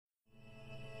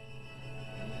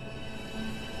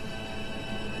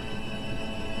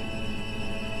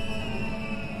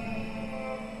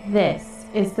This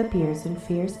is the Beers and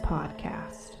Fears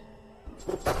podcast.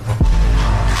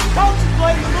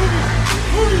 Contemplating movies.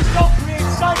 Movies don't create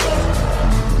cycles.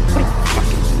 What are you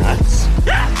fucking nuts?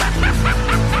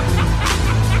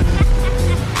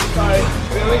 Sorry,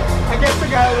 really? I guess I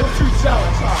got a little too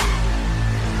zealous, huh?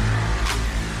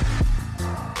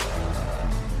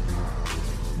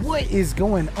 What is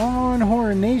going on,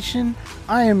 Horror Nation?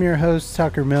 I am your host,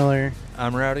 Tucker Miller,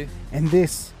 I'm Rowdy. and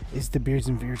this is the Beers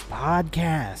and Fears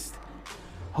podcast.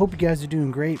 Hope you guys are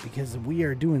doing great because we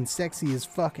are doing sexy as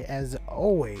fuck as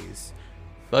always.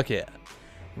 Fuck yeah.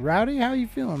 Rowdy, how you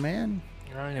feeling, man?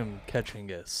 I am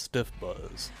catching a stiff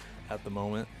buzz at the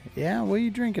moment. Yeah, what are you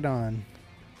drinking on?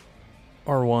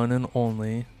 Our one and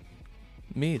only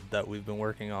mead that we've been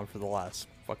working on for the last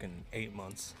fucking 8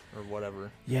 months or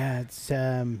whatever. Yeah, it's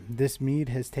this mead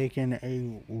has taken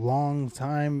a long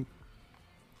time.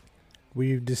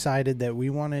 We've decided that we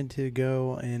wanted to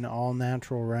go an all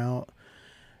natural route,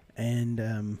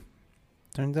 and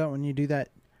turns out when you do that,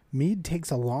 mead takes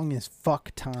a long as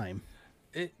fuck time.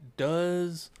 It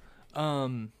does.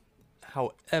 However,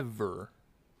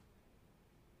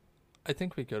 I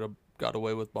think we could have got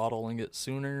away with bottling it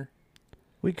sooner.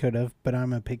 We could have, but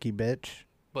I'm a picky bitch.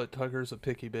 But Tucker's a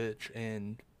picky bitch,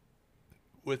 and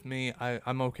with me,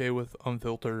 I'm okay with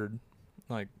unfiltered,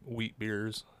 like, wheat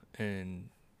beers and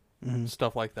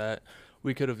stuff like that.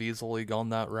 We could have easily gone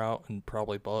that route and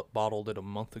probably bottled it a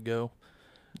month ago.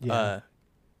 Yeah.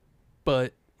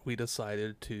 But we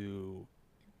decided to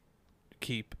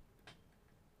keep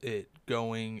it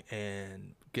going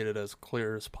and get it as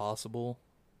clear as possible.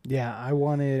 Yeah, I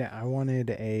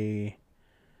wanted a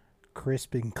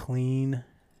crisp and clean,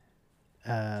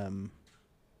 no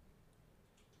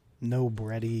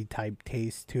bready type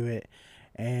taste to it,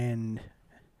 and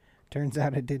turns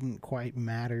out it didn't quite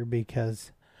matter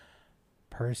because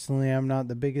personally I'm not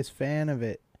the biggest fan of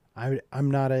it.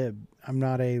 I'm not a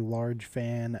large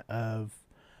fan of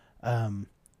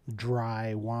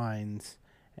dry wines,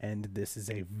 and this is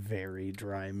a very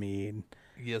dry mead.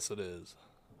 Yes, it is.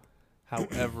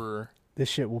 However, This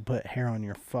shit will put hair on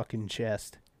your fucking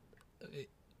chest.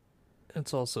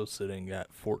 it's also sitting at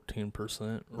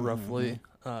 14% roughly.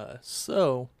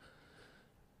 So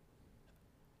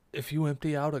if you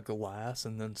empty out a glass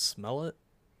and then smell it,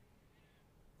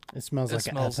 It smells like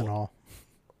ethanol.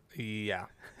 yeah,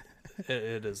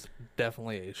 it is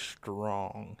definitely a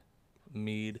strong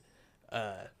mead.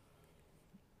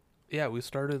 Yeah, we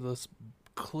started this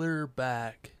clear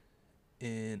back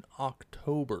in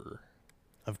October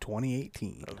Of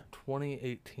 2018. of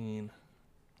 2018,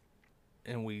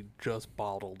 and we just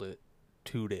bottled it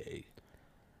today.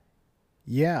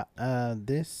 Yeah,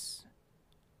 this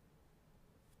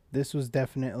was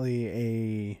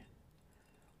definitely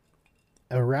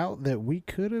a route that we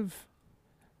could have.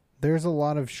 There's a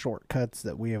lot of shortcuts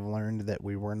that we have learned that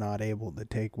we were not able to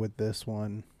take with this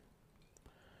one,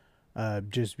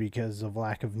 just because of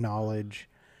lack of knowledge.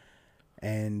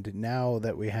 And now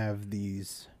that we have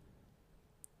these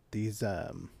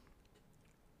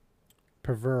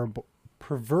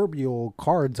proverbial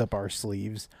cards up our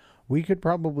sleeves, we could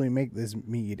probably make this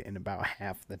mead in about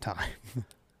half the time.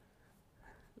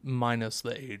 Minus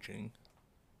the aging.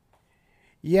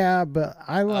 Yeah, but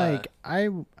I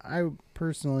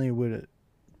personally would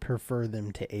prefer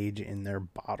them to age in their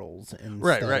bottles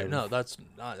instead Right. of No, that's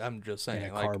not. I'm just in saying,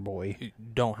 a like, carboy. you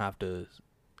don't have to.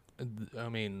 I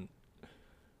mean,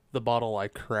 the bottle I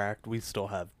cracked, we still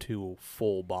have 2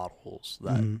 full bottles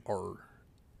that are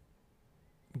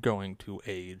going to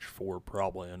age for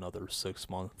probably another 6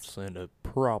 months and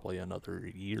probably another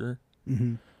year.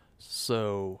 Mm-hmm.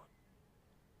 So,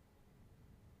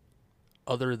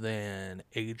 other than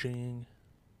aging,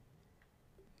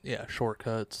 yeah,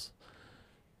 shortcuts,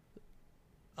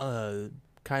 kind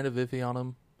of iffy on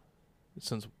them,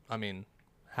 since, I mean,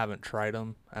 haven't tried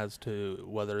them as to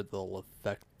whether they'll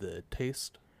affect the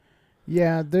taste.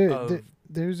 Yeah,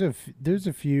 there's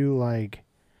a few like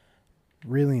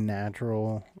really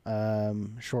natural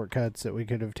shortcuts that we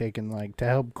could have taken, like to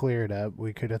help clear it up.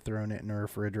 We could have thrown it in a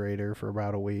refrigerator for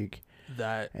about a week.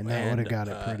 That would have got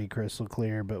it pretty crystal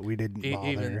clear, but we didn't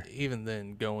bother. Even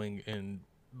then, going and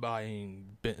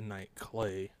buying bentonite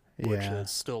clay, which Yeah.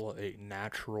 is still a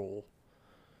natural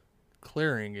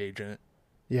clearing agent.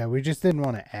 Yeah, we just didn't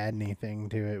want to add anything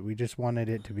to it. We just wanted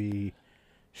it to be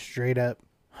straight up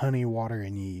honey, water,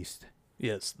 and yeast.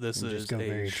 Yes, this And is just go a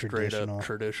very straight up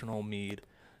traditional mead.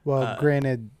 Well,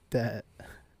 granted that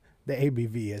the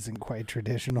ABV isn't quite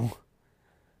traditional.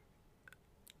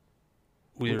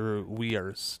 We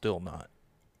are still not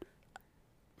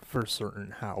for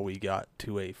certain how we got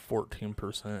to a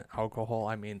 14% alcohol.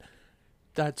 I mean,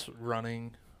 that's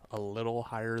running a little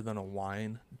higher than a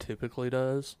wine typically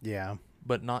does, Yeah.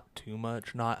 but not too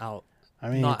much. Not out. I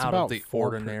mean, Not it's out about of the 4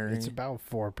 ordinary. It's about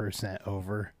 4%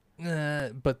 over.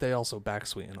 But they also back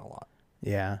sweeten a lot.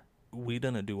 Yeah. We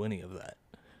didn't do any of that.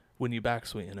 When you back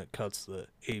sweeten, it cuts the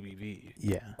ABV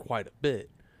Yeah. quite a bit.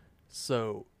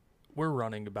 So we're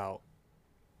running about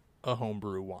a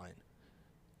homebrew wine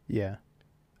Yeah.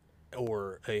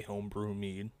 or a homebrew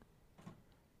mead.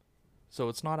 So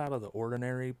it's not out of the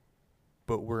ordinary,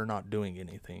 but we're not doing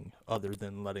anything other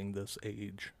than letting this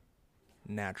age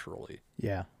naturally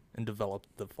Yeah. and develop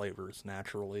the flavors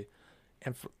naturally.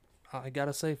 And I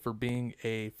gotta say, for being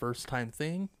a first time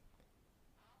thing,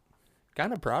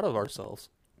 kind of proud of ourselves.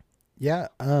 Yeah.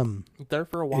 There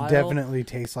for a while. It definitely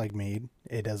tastes like mead.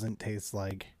 It doesn't taste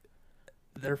like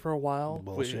There for a while.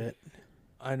 bullshit.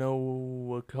 I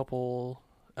know a couple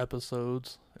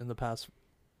episodes in the past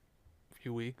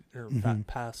few weeks or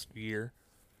past year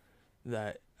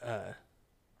that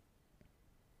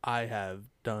I have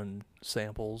done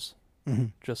samples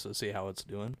just to see how it's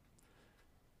doing.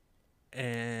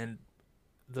 And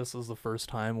this is the first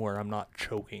time where I'm not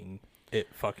choking it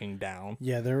fucking down.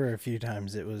 Yeah, there were a few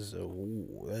times it was,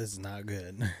 ooh, that's not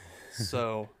good.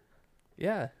 So,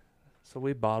 yeah. So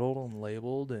we bottled and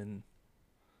labeled and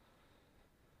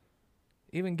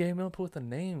even came up with a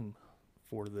name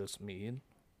for this mead.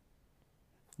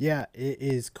 Yeah, it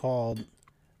is called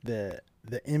the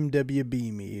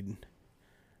MWB mead.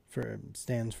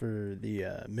 Stands for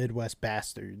the Midwest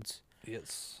Bastards.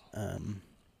 Yes.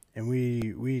 And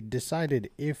we decided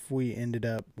if we ended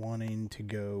up wanting to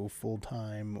go full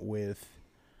time with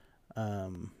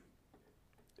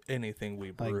Anything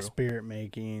we brew. like spirit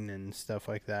making and stuff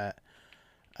like that,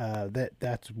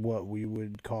 that's what we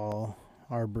would call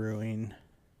our brewing.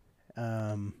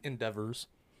 Endeavors.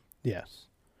 Yes.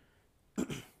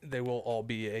 They will all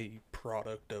be a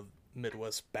product of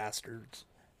Midwest Bastards.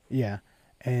 Yeah.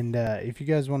 And if you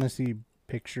guys want to see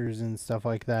pictures and stuff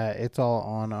like that, it's all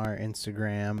on our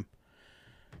Instagram.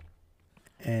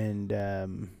 And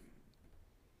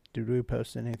did we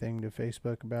post anything to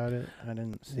Facebook about it? I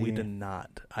didn't see. We did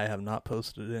not. I have not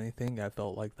posted anything. I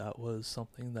felt like that was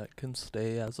something that can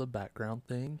stay as a background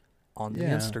thing on the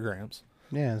Yeah. Instagrams.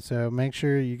 Yeah, so make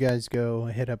sure you guys go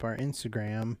hit up our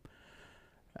Instagram,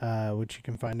 which you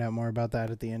can find out more about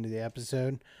that at the end of the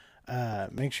episode.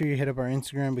 Make sure you hit up our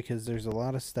Instagram because there's a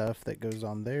lot of stuff that goes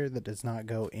on there that does not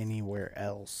go anywhere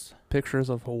else. Pictures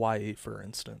of Hawaii, for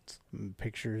instance.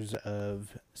 Pictures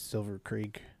of Silver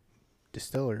Creek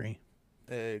Distillery.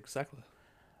 Exactly.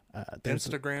 There's-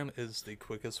 Instagram is the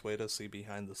quickest way to see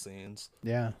behind the scenes.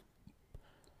 Yeah.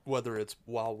 Whether it's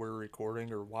while we're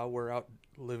recording or while we're out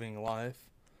living life.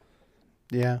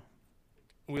 Yeah.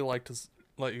 We like to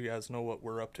let you guys know what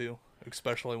we're up to,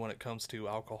 especially when it comes to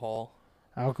alcohol.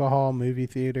 Alcohol, movie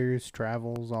theaters,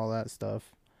 travels, all that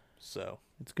stuff. So,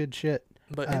 It's good shit.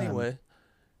 but anyway,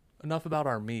 enough about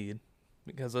our mead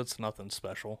because it's nothing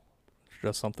special. It's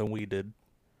just something we did.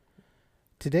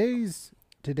 Today's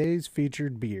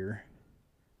featured beer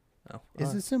Oh,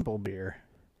 is a simple beer.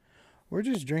 We're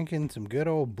just drinking some good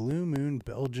old Blue Moon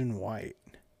Belgian White.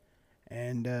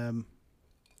 And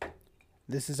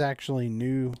this is actually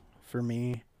new for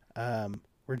me.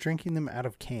 We're drinking them out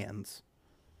of cans.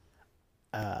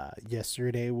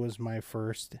 Yesterday was my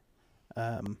first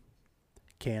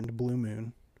canned Blue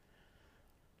Moon.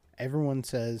 Everyone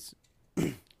says,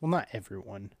 well, not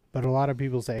everyone, but a lot of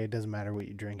people say it doesn't matter what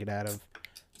you drink it out of.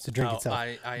 It's the drink itself.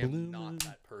 I Blue am not Moon-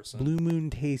 that person. Blue Moon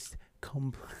tastes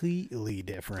completely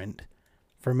different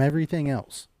from everything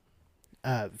else.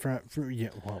 From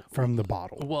the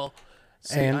bottle. Well,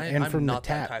 see, And I'm from the not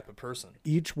tap. that type of person.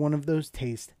 Each one of those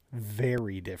tastes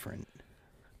very different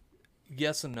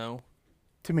Yes and no.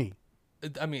 to me.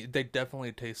 I mean, they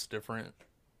definitely taste different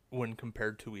when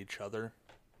compared to each other.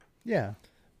 Yeah.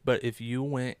 But if you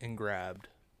went and grabbed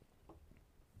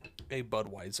a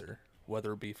Budweiser,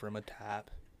 whether it be from a tap,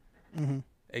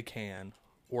 a can,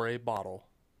 or a bottle,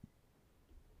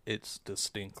 it's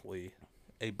distinctly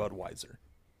a Budweiser.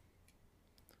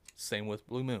 Same with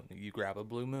Blue Moon. You grab a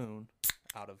Blue Moon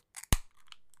out of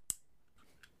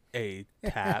a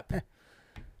tap,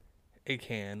 a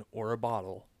can, or a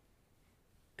bottle,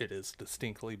 it is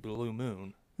distinctly Blue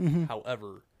Moon.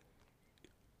 However,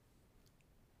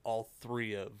 all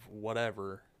three of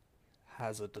whatever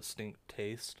has a distinct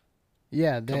taste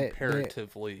Yeah,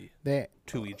 comparatively they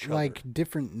to each like other.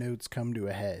 different notes come to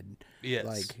a head. Yes.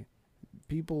 Like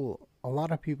a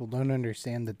lot of people don't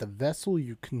understand that the vessel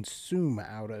you consume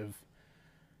out of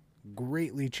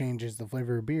greatly changes the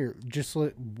flavor of beer.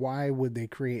 Why would they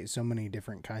create so many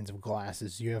different kinds of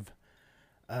glasses? You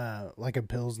have like a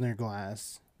Pilsner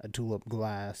glass, a tulip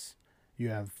glass, you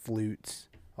have flutes.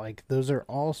 Like, those are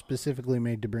all specifically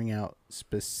made to bring out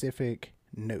specific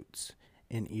notes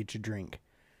in each drink.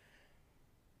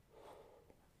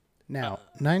 Now,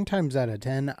 9 times out of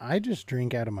 10, I just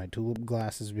drink out of my tulip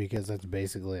glasses because that's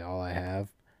basically all I have.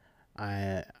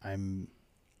 I'm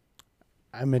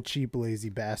a cheap, lazy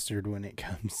bastard when it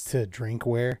comes to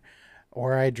drinkware,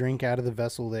 or I drink out of the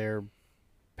vessel they're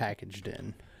packaged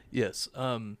in. Yes.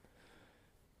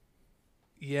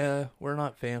 Yeah, we're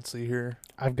not fancy here.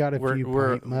 I've got a few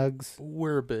pint mugs.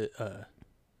 We're a bit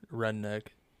redneck.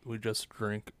 We just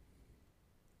drink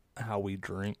how we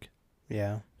drink.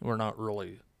 Yeah. We're not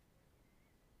really.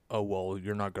 Oh well,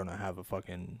 you're not gonna have a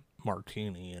fucking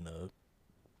martini in a.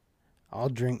 I'll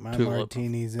drink my tulip.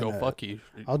 martinis in fuck you.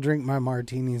 I'll drink my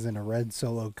martinis in a red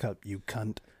Solo cup, you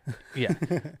cunt. Yeah,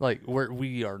 like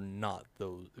we are not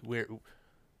those. We're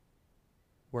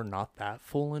not that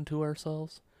full into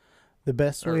ourselves. The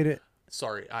best way to...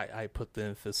 Sorry, I put the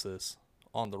emphasis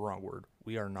on the wrong word.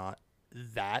 We are not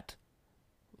that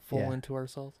full into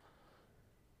ourselves.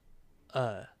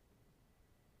 But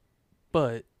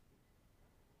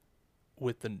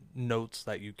with the notes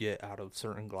that you get out of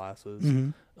certain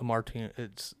glasses, a martini,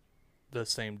 it's the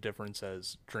same difference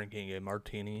as drinking a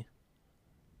martini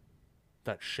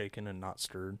that's shaken and not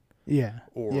stirred. Yeah.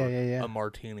 Or yeah. a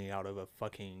martini out of a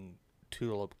fucking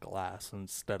tulip glass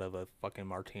instead of a fucking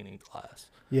martini glass.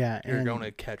 Yeah. You're going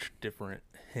to catch different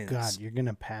hints. God, you're going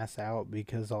to pass out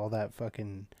because all that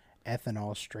fucking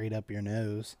ethanol straight up your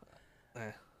nose.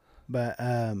 But,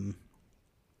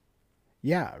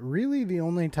 yeah, really the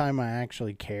only time I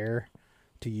actually care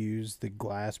to use the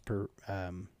glass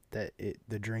that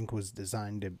the drink was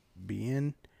designed to be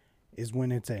in is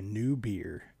when it's a new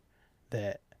beer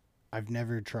that I've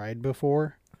never tried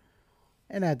before.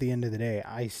 And at the end of the day,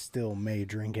 I still may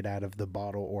drink it out of the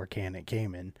bottle or can it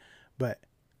came in. But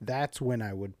that's when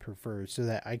I would prefer, so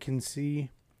that I can see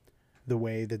the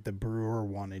way that the brewer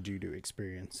wanted you to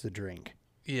experience the drink.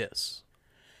 Yes.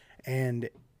 And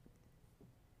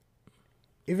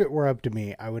if it were up to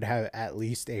me, I would have at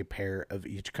least a pair of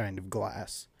each kind of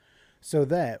glass. So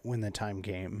that when the time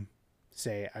came,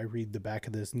 say I read the back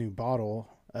of this new bottle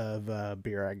of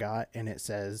beer I got, and it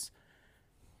says,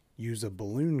 use a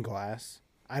balloon glass.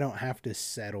 I don't have to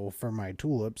settle for my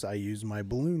tulips. I use my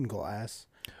balloon glass.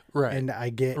 Right. And I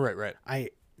get... Right. I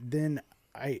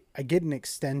get an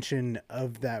extension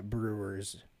of that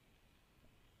brewer's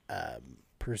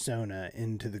persona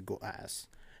into the glass,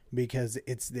 because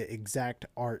it's the exact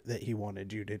art that he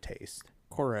wanted you to taste.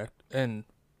 Correct. And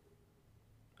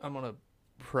I'm going to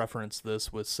preference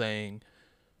this with saying,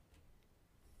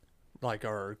 like,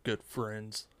 our good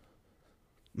friends,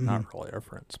 not really our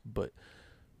friends, but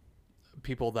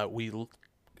people that we,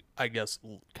 I guess,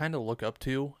 kind of look up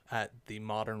to at the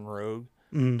Modern Rogue,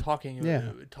 talking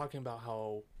about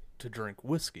how to drink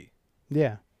whiskey.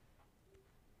 Yeah.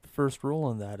 The first rule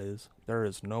on that is there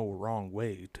is no wrong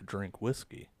way to drink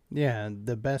whiskey. Yeah,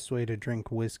 the best way to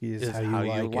drink whiskey is how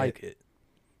you like it.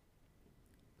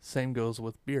 Same goes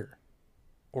with beer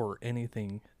or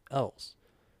anything else.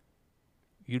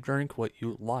 You drink what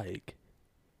you like.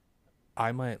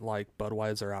 I might like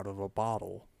Budweiser out of a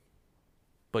bottle,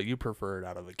 but you prefer it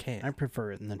out of a can. I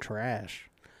prefer it in the trash.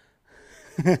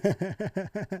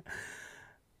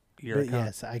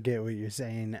 Yes, I get what you're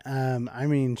saying. I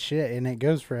mean, shit, and it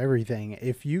goes for everything.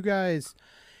 If you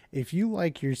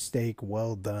like your steak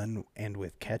well done and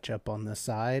with ketchup on the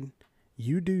side,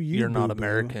 you do you. You're not boo-boo.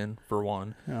 American, for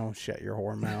one. Oh, shut your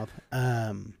whore mouth.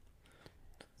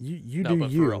 You No, do but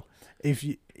you. for real. If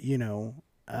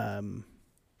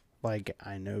like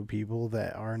I know people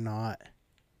that are not.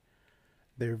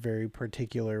 They're very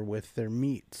particular with their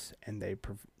meats, and they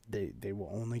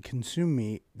will only consume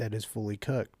meat that is fully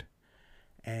cooked.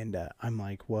 And I'm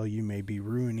like, well, you may be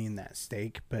ruining that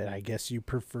steak, but I guess you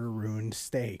prefer ruined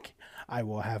steak. I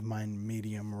will have mine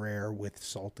medium rare with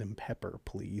salt and pepper,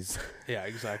 please. Yeah,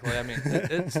 exactly. I mean,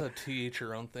 it's a to each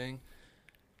your own thing.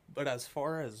 But as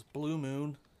far as Blue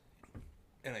Moon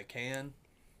in a can,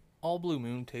 all Blue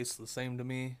Moon tastes the same to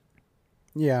me.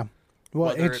 Yeah.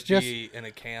 Well, Whether it's it just be in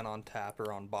a can, on tap,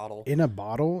 or on bottle. in a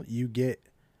bottle, you get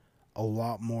a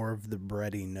lot more of the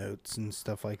bready notes and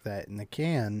stuff like that. In the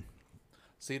can,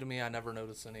 See, to me, I never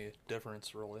noticed any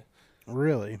difference, really.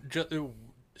 really, Just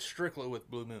strictly with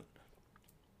Blue Moon.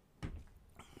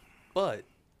 But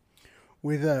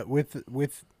with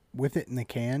it in the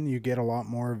can, you get a lot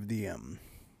more of the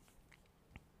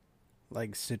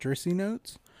like citrusy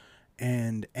notes,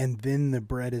 and then the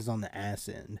bread is on the ass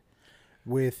end.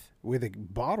 With a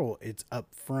bottle, it's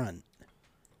up front.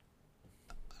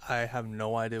 I have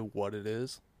no idea what it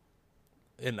is.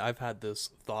 and I've had this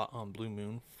thought on Blue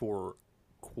Moon for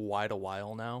quite a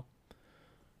while now.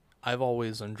 I've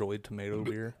always enjoyed tomato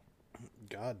beer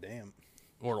God damn.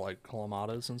 or like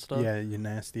clamatas and stuff. Yeah, you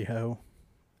nasty hoe.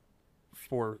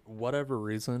 For whatever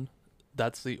reason,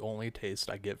 that's the only taste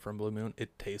I get from Blue Moon.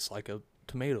 It tastes like a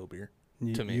tomato beer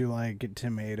to me. You like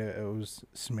tomatoes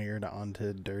smeared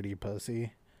onto dirty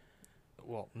pussy?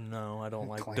 Well, no, I don't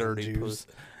like Clam dirty juice.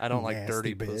 pussy. I don't like Nasty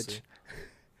dirty bitch. pussy.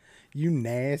 You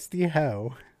nasty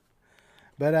hoe.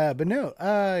 But no,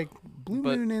 Blue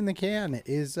But- Moon in the can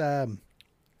is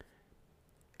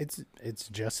it's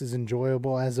just as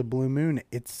enjoyable as a Blue Moon.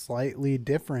 It's slightly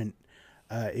different.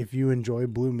 If you enjoy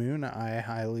Blue Moon, I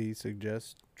highly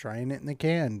suggest trying it in the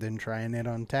can than trying it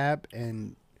on tap.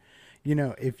 And you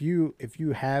know, if you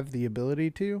have the ability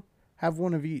to have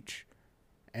one of each,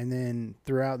 and then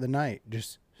throughout the night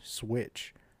just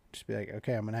switch. Just be like,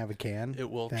 okay, I'm gonna have a can.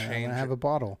 It will then I'm change gonna have a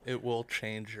bottle. It will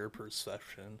change your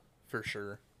perception for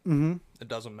sure. Mm-hmm. It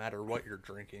doesn't matter what you're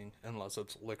drinking unless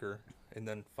it's liquor. And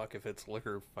then fuck if it's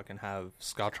liquor, fucking have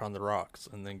Scotch on the rocks,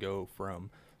 and then go from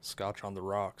Scotch on the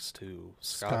rocks to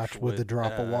Scotch with a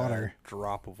drop of water.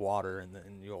 Drop of water, and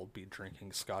then you'll be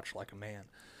drinking Scotch like a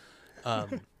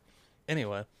man.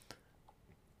 Anyway,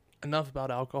 enough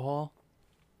about alcohol.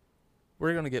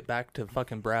 We're gonna get back to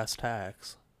fucking brass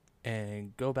tacks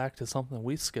and go back to something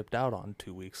we skipped out on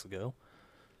 2 weeks ago.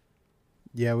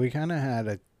 Yeah, we kind of had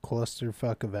a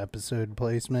clusterfuck of episode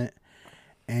placement,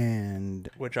 and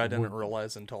Which I didn't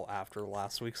realize until after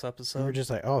last week's we were episode. just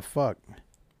like, oh fuck.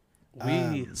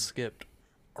 We skipped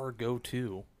our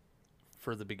go-to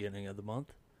for the beginning of the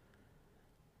month.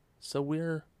 So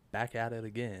we're back at it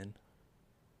again.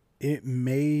 It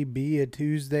may be a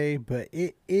Tuesday, but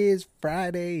it is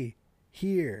Friday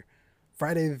here.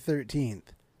 Friday the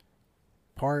 13th.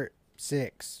 Part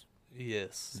 6.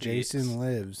 Yes. Jason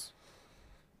Lives.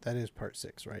 That is part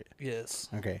 6, right? Yes.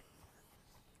 Okay.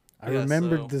 I Yeah,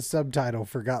 remembered so- the subtitle,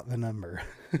 forgot the number.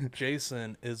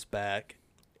 Jason is back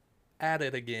at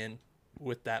it again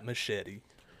with that machete.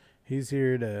 He's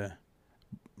here to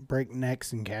break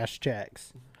necks and cash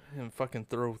checks. And fucking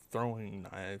throwing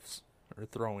knives. Or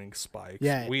throwing spikes.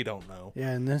 Yeah. We don't know.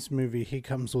 Yeah, in this movie, he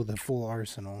comes with a full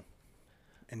arsenal.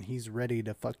 And he's ready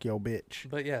to fuck your bitch.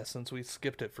 But yeah, since we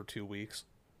skipped it for 2 weeks,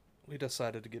 we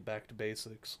decided to get back to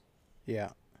basics.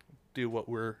 Yeah. Do what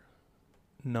we're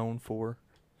known for.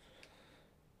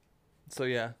 So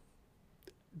yeah.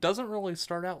 Doesn't really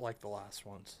start out like the last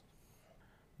ones.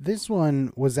 This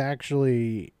one was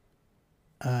actually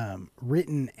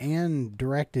written and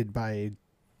directed by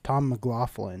Tom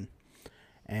McLaughlin.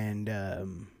 And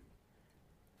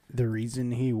the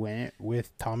reason he went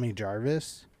with Tommy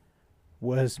Jarvis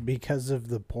was because of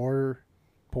the poor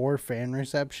fan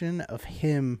reception of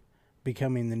him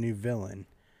becoming the new villain.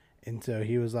 And so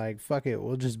he was like, fuck it,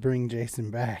 we'll just bring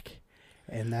Jason back.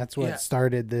 And that's what Yeah.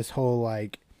 started this whole,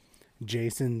 like,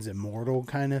 Jason's immortal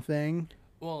kind of thing.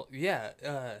 Well, yeah.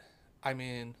 I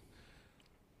mean,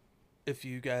 if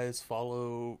you guys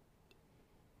follow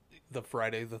the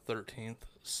Friday the 13th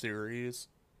series,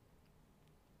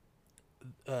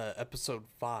 episode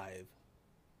 5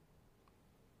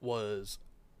 was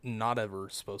not ever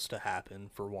supposed to happen,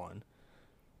 for one.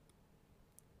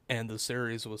 And the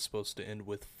series was supposed to end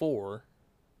with 4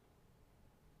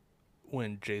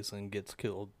 when Jason gets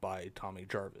killed by Tommy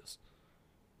Jarvis.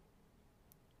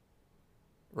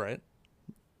 Right?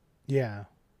 Yeah.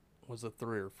 Was it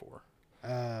 3 or 4?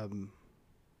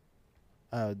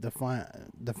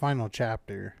 The final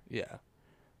chapter, Yeah.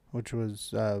 which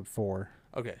was 4.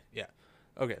 Okay, yeah.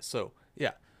 Okay, so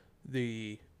yeah.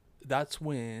 That's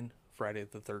when Friday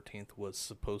the 13th was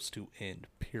supposed to end,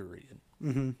 period.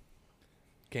 Mm-hmm.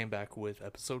 Came back with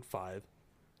episode 5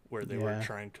 where they were Yeah.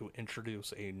 trying to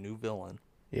introduce a new villain.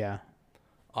 Yeah.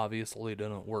 Obviously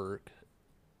didn't work.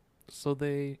 So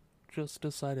they just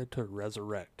decided to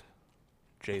resurrect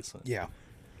Jason. Yeah.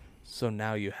 So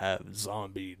now you have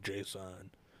zombie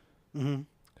Jason, Mm-hmm.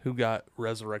 who got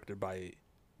resurrected by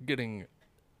getting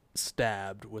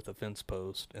stabbed with a fence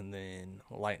post and then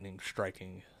lightning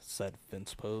striking said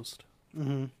fence post.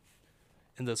 Mm-hmm.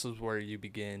 And this is where you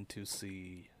begin to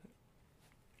see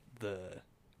the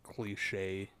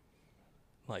cliche,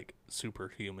 like,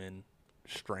 superhuman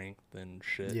strength and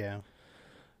shit. Yeah.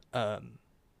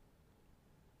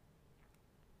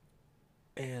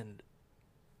 And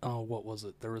what was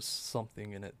it? There was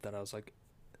something in it that I was like,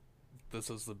 this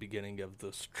is the beginning of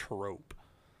this trope.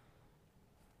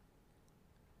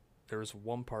 There was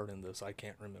one part in this I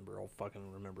can't remember. I'll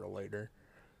fucking remember later.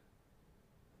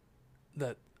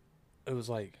 That it was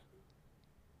like,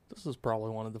 this is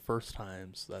probably one of the first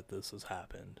times that this has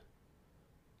happened.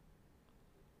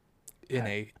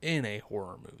 in a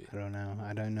horror movie. I don't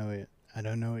know. I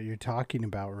don't know what you're talking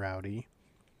about, Rowdy.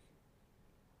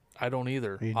 I don't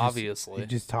either. You're Obviously,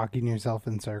 just talking yourself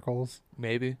in circles.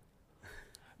 maybe.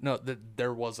 No,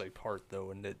 there was a part though,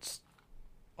 and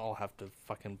I'll have to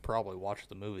fucking probably watch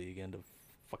the movie again to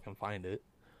fucking find it.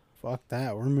 Fuck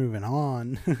that. We're moving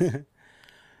on.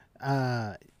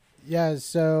 Yeah,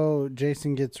 so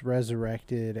Jason gets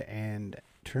resurrected, and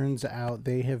turns out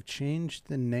they have changed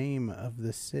the name of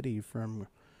the city from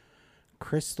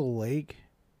Crystal Lake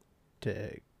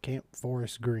to Camp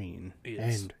Forest Green.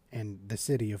 Yes. And the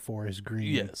city of Forest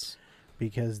Green. Yes.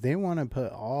 Because they want to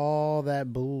put all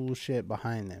that bullshit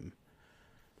behind them.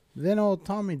 Then old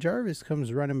Tommy Jarvis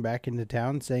comes running back into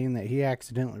town saying that he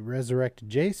accidentally resurrected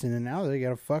Jason, and now they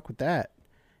gotta fuck with that.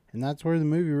 And that's where the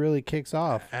movie really kicks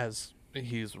off. As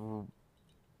he's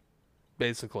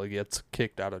basically gets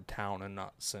kicked out of town and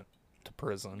not sent to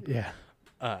prison. Yeah.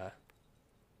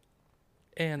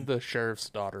 And the sheriff's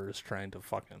daughter is trying to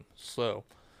fuck him. So,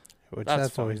 Which that's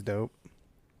that's fine. always dope.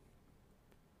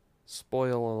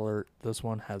 Spoiler alert, this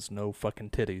one has no fucking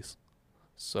titties.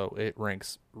 So it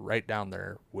ranks right down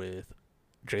there with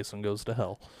Jason Goes to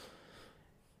Hell.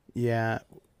 Yeah.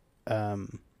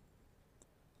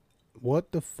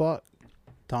 What the fuck,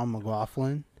 Tom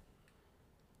McLaughlin?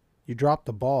 You dropped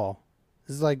the ball.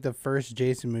 This is like the first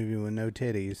Jason movie with no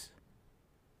titties.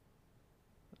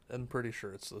 I'm pretty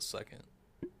sure it's the second.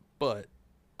 But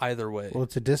either way, Well,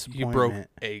 it's a you disappointment. broke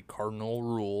a cardinal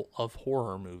rule of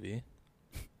horror movie.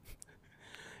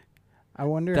 I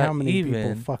wonder that how many people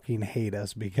even- fucking hate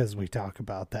us because we talk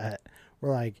about that.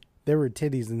 We're like, there were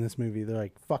titties in this movie. They're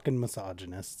like fucking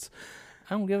misogynists.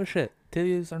 I don't give a shit.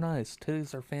 Titties are nice.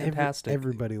 Titties are fantastic.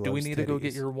 Everybody loves Do we need to go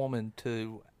get titties. your woman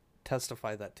to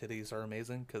testify that titties are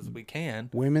amazing? Because we can.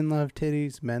 Women love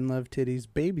titties. Men love titties.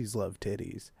 Babies love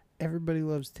titties. Everybody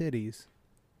loves titties.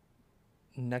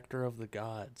 Nectar of the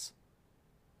gods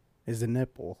Is a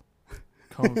nipple.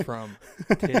 come from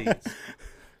titties.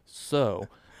 So,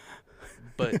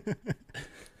 but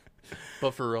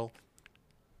for real,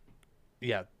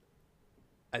 yeah,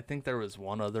 I think there was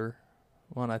one other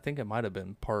one. I think it might have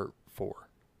been part 4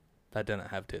 that didn't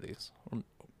have titties.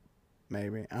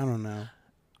 Maybe. I don't know.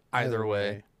 Either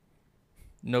way,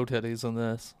 no titties in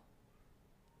this.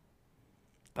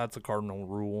 That's a cardinal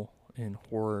rule in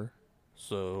horror.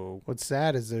 So, What's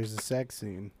sad is there's a sex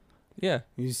scene. yeah.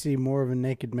 You see more of a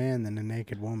naked man than a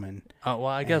naked woman. Well,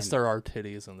 I guess And- there are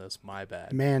titties in this. My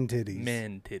bad. Man titties.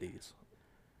 Men titties.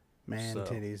 Man So-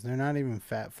 titties. They're not even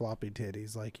fat floppy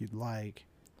titties like you'd like.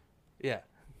 Yeah.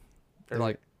 They're They're-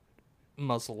 like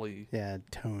muscly. Yeah,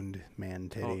 toned man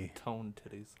titty. Toned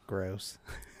titties. Gross.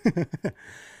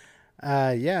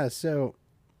 Yeah, so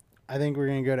I think we're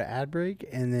going to go to ad break,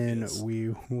 and then Yes. we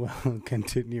will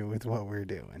continue with what we're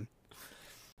doing.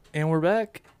 And we're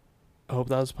back. I hope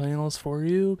that was painless for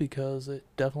you, because it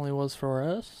definitely was for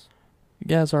us. You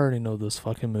guys already know this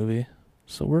fucking movie.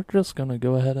 So we're just going to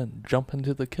go ahead and jump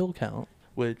into the kill count,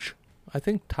 which I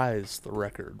think ties the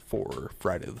record for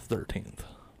Friday the 13th.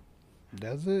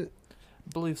 Does it? I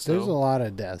believe so. There's a lot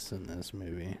of deaths in this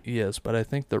movie. Yes, but I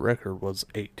think the record was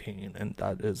 18, and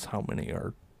that is how many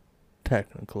are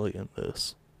technically in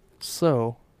this.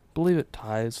 So, believe it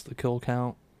ties the kill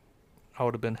count. I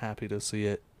would have been happy to see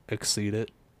it exceed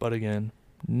it, but again,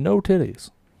 no titties.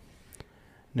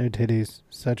 No titties.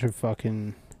 Such a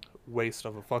fucking... Waste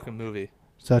of a fucking movie.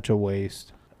 Such a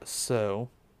waste. So,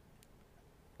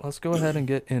 let's go ahead and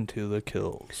get into the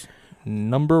kills.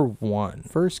 Number 1.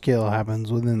 First kill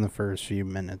happens within the first few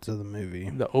minutes of the movie.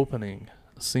 The opening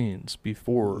scenes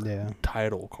before Yeah.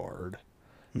 title card.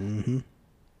 Mm-hmm.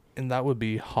 And that would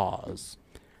be Hawes.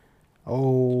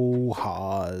 Oh,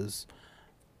 Hawes.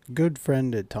 Good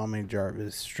friend of Tommy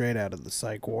Jarvis, straight out of the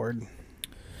psych ward.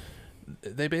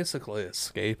 They basically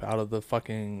escape out of the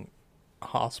fucking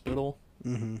hospital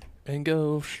Mm-hmm. and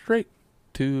go straight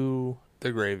to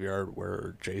the graveyard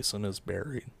where Jason is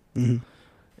buried. Mm-hmm.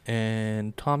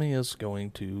 And Tommy is going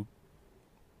to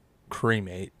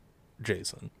cremate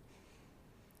Jason.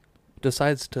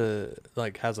 Decides to,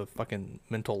 has a fucking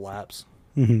mental lapse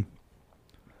Mm-hmm.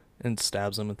 and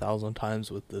stabs him 1,000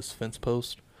 times with this fence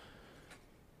post.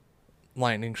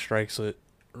 Lightning strikes it,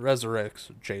 resurrects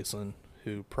Jason,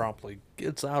 who promptly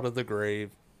gets out of the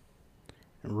grave.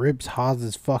 Rips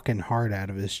Hawes' fucking heart out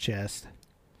of his chest.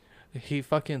 He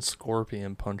fucking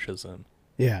scorpion punches him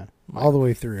Yeah, all the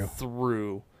way through.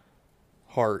 through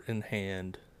heart and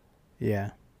hand,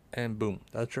 Yeah. and boom,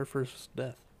 that's your first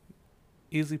death.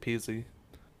 Easy peasy.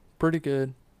 Pretty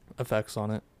good effects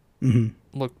on it.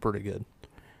 Mm-hmm. Looked pretty good.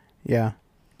 Yeah.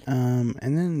 And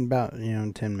then about,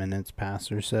 10 minutes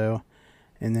pass or so,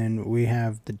 And then we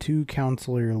have the 2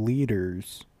 counselor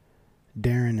leaders,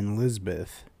 Darren and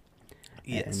Lisbeth.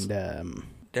 Yes. And,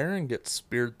 Darren gets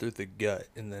speared through the gut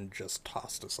and then just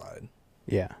tossed aside.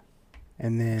 yeah.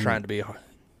 And then... Trying to be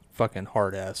fucking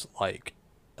hard ass like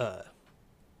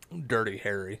Dirty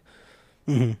Harry.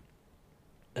 Mhm.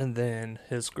 And then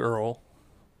his girl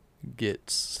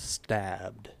gets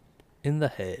stabbed in the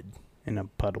head. In a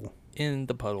puddle. In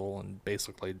the puddle and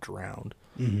basically drowned.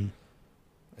 Mm-hmm.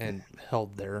 And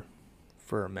held there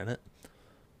for a minute.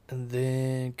 And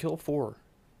then kill 4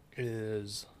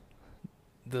 is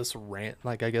this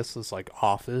like I guess this like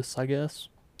office, I guess.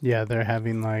 Yeah, they're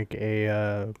having like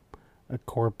a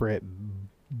corporate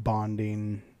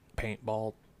bonding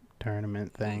Paintball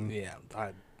tournament thing. Yeah,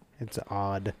 It's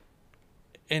odd.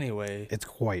 Anyway, It's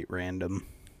quite random.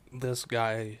 this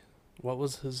guy, what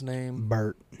was his name?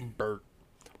 Bert.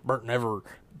 Bert never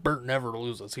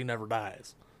loses. He never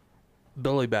dies.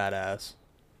 Billy Badass.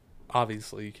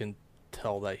 Obviously, you can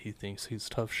tell that he thinks he's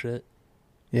tough shit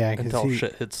Yeah, until because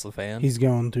shit hits the fan. he's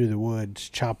going through the woods,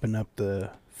 chopping up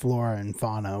the flora and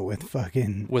fauna with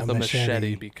fucking with a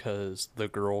machete because the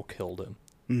girl killed him.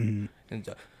 Mm-hmm.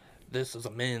 And this is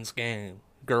a men's game.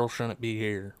 Girl shouldn't be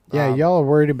here. Yeah, y'all are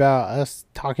worried about us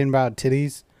talking about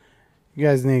titties? You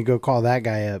guys need to go call that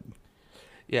guy up.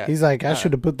 Yeah, He's like, I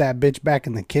should have put that bitch back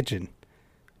in the kitchen.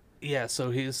 Yeah,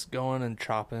 so he's going and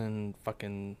chopping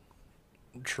fucking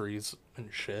trees and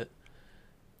shit.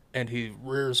 And he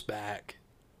rears back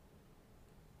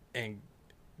and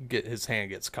his hand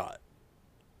gets caught.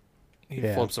 He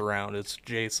flips around. It's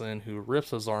Jason who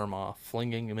rips his arm off,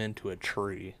 flinging him into a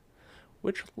tree,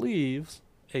 which leaves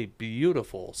a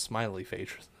beautiful smiley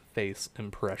face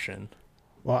impression.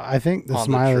 Well, I think the On the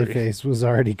smiley tree. face was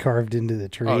already carved into the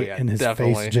tree, Oh, yeah, and his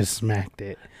definitely. face just smacked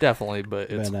it. Definitely, but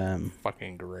it's But,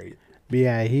 fucking great. But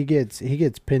yeah, he gets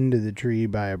pinned to the tree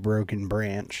by a broken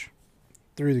branch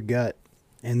through the gut,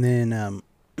 and then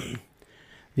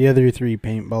the other 3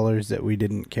 paintballers that we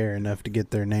didn't care enough to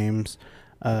get their names,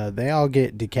 they all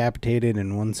get decapitated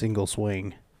in one single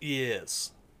swing.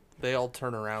 Yes. They all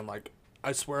turn around like,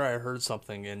 I swear I heard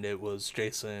something, and it was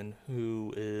Jason,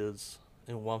 who is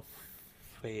in one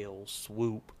fail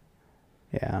swoop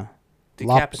Yeah,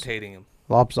 decapitating him.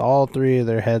 lops all 3 of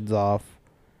their heads off,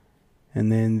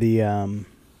 and then the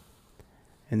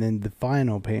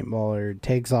final paintballer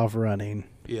takes off running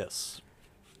Yes.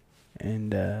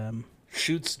 and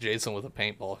Shoots Jason with a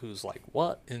paintball, who's like,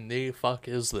 what in the fuck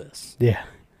is this? yeah.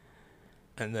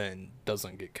 And then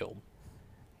doesn't get killed.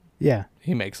 Yeah.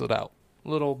 He makes it out.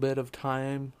 Little bit of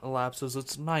time elapses.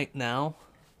 It's night now.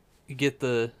 You get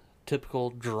the typical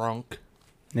drunk.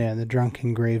 Yeah, the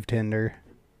drunken grave tender.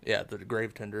 Yeah, the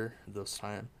grave tender this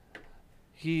time.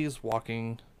 He's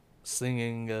walking,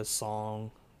 singing a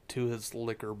song to his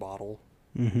liquor bottle.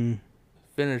 Mm-hmm.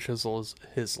 Finishes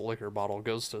his liquor bottle,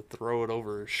 goes to throw it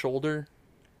over his shoulder.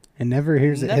 And never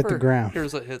hears it hit the ground.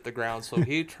 Hears it hit the ground, so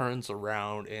he turns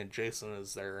around and Jason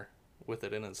is there with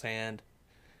it in his hand.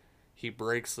 He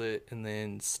breaks it and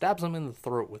then stabs him in the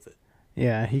throat with it.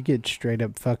 Yeah, he gets straight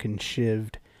up fucking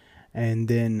shivved. And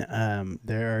then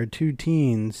there are 2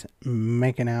 teens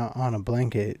making out on a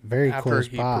blanket very close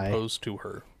by. After he proposed to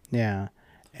her. Yeah.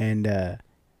 And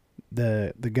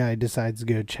the guy decides to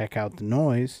go check out the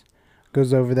noise.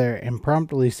 Goes over there and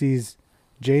promptly sees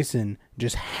Jason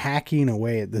just hacking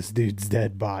away at this dude's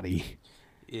dead body.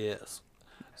 Yes.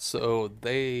 So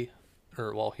he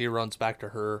runs back to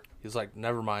her. He's like,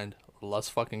 never mind. Let's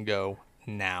fucking go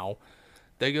now.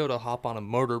 They go to hop on a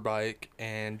motorbike,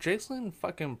 and Jason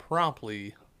fucking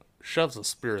promptly shoves a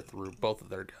spear through both of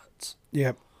their guts.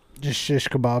 Yep. Just shish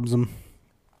kebabs them.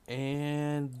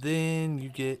 And then you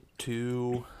get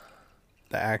to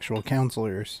The actual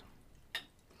counselors.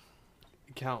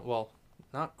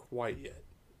 not quite yet.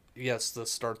 Yes,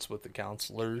 this starts with the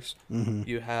counselors. Mm-hmm.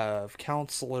 You have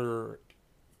Counselor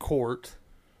Court,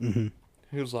 Mm-hmm.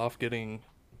 who's off getting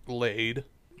laid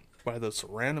by this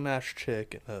random ass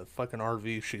chick in a fucking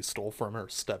RV she stole from her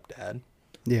stepdad.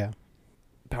 Yeah.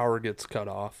 Power gets cut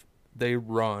off. They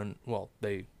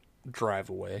drive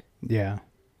away. Yeah.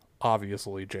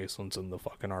 Obviously, Jason's in the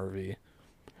fucking RV.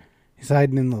 He's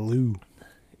hiding in the loo.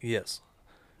 Yes.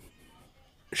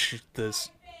 This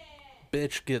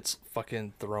bitch gets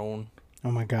fucking thrown Oh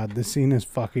my god, this scene is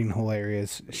fucking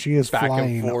hilarious. She is back and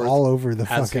flying forth all over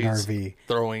the as fucking he's RV.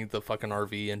 throwing the fucking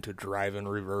RV into drive in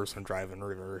reverse and drive in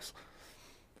reverse.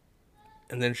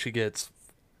 And then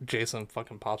Jason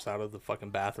fucking pops out of the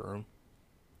fucking bathroom,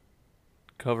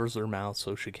 covers her mouth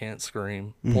so she can't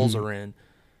scream, pulls her in.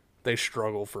 They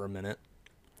struggle for a minute.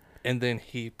 And then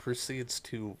he proceeds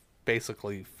to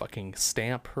basically fucking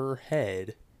stamp her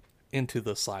head into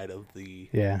the side of the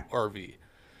Yeah. RV.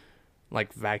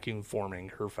 Like vacuum forming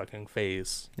her fucking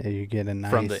face Yeah, you get a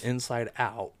nice from the inside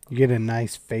out. You get a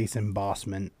nice face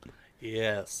embossment.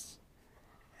 Yes.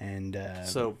 And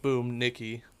So, boom,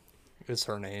 Nikki is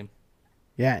her name.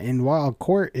 yeah, and while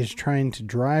Court is trying to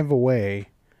drive away,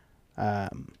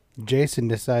 Jason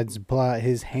decides to pull out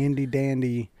his handy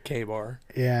dandy K-bar.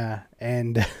 yeah,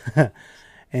 and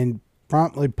and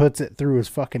promptly puts it through his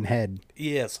fucking head.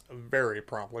 Yes, very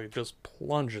promptly. Just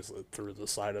plunges it through the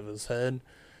side of his head.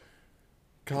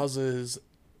 Causes,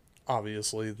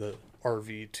 obviously, the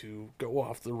RV to go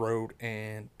off the road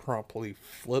and promptly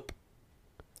flip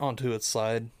onto its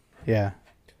side. Yeah.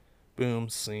 Boom,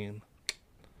 scene.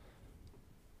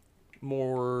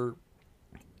 More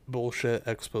bullshit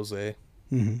expose,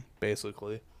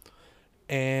 basically.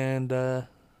 And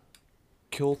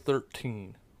kill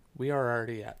 13. We are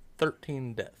already at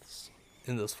 13 deaths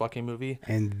in this fucking movie.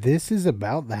 And this is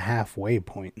about the halfway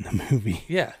point in the movie.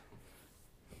 Yeah.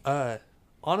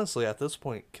 Honestly, at this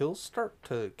point, kills start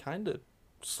to kind of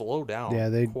slow down. Yeah,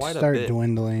 they quite start a bit.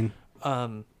 dwindling.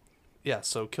 Yeah,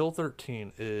 so kill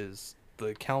 13 is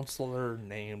the counselor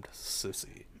named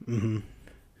Sissy,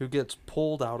 who gets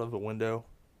pulled out of a window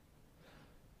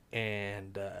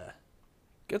and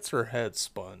gets her head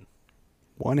spun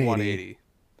 180.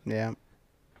 Yeah.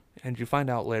 And you find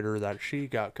out later that she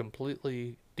got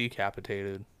completely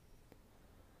decapitated.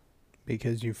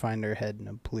 Because you find her head in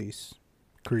a police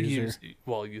cruiser.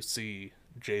 You see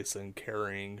Jason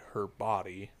carrying her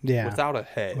body Yeah. without a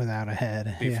head. Without a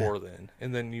head. Before then.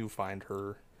 And then you find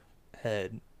her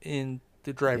head in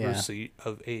the driver's seat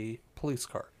of a police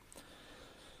car.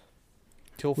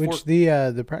 Which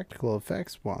the practical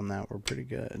effects on that were pretty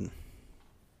good.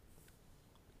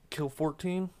 Kill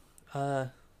 14.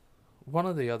 One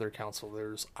of the other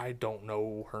counselors, I don't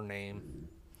know her name.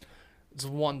 It's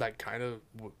one that kind of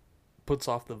puts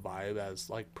off the vibe as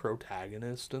like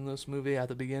protagonist in this movie at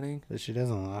the beginning. But she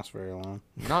doesn't last very long.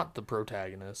 Not the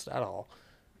protagonist at all.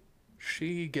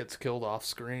 She gets killed off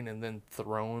screen and then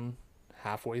thrown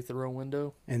halfway through a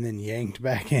window. And then yanked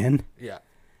back in. Yeah.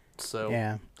 So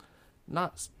yeah.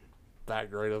 Not that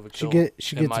great of a kill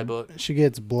in my book. She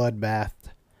gets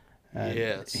bloodbathed.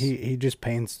 Yes. He just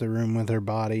paints the room with her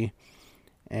body.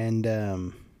 And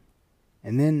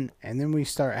then we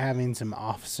start having some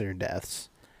officer deaths.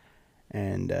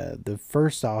 And the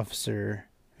first officer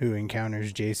who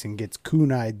encounters Jason gets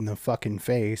kunai'd in the fucking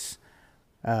face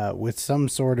with some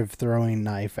sort of throwing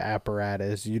knife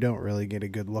apparatus. You don't really get a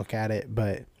good look at it,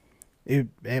 but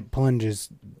it plunges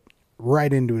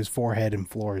right into his forehead and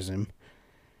floors him.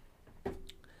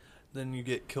 Then you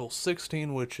get kill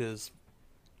 16, which is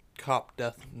cop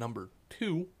death number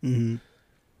 2. Mm-hmm.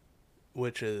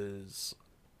 Which is,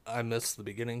 I missed the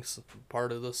beginning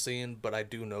part of the scene, but I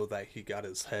do know that he got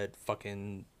his head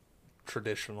fucking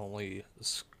traditionally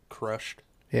crushed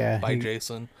by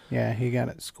Jason. Yeah, he got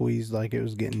it squeezed like it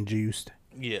was getting juiced.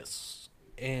 Yes.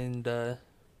 And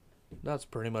that's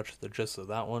pretty much the gist of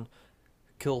that one.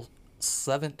 Kill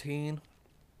 17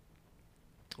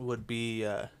 would be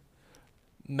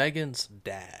Megan's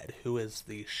dad, who is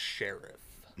the sheriff.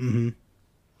 Mm-hmm.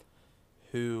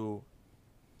 Who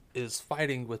is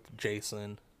fighting with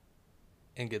Jason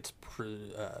and gets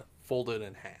folded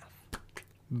in half.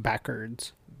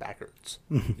 Backwards.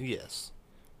 Yes.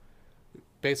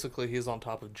 Basically, he's on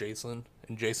top of Jason,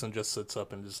 and Jason just sits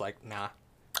up and is like, nah.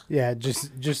 Yeah,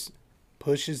 just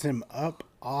pushes him up,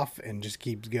 off, and just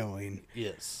keeps going.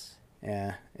 Yes.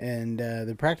 Yeah, and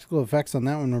the practical effects on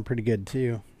that one were pretty good,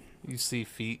 too. You see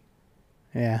feet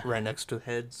Yeah. right next to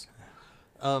heads.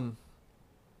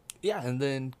 Yeah, and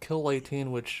then kill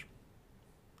 18, which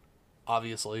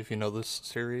obviously, if you know this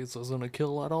series, isn't a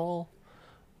kill at all.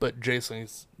 But Jason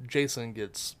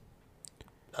gets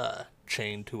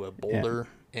chained to a boulder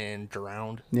and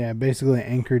drowned. Yeah, basically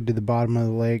anchored to the bottom of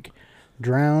the lake,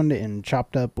 drowned and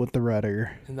chopped up with the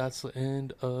rudder. And that's the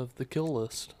end of the kill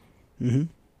list. Mm-hmm.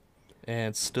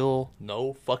 And still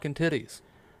no fucking titties.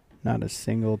 Not a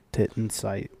single tit in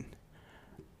sight.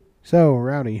 So,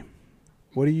 Rowdy,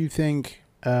 what do you think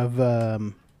of a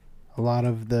lot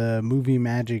of the movie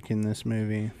magic in this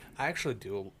movie? I actually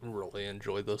do really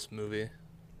enjoy this movie.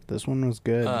 This one was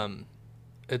good.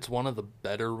 It's one of the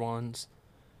better ones.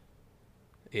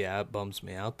 Yeah, it bums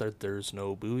me out that there's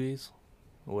no boobies.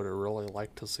 Would have really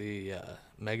liked to see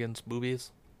Megan's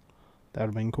boobies. That would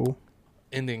have been cool.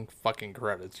 Ending fucking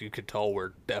credits, you could tell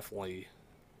we're definitely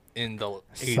in the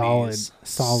 80s.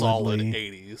 Solid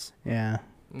 80s. Yeah.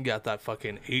 You got that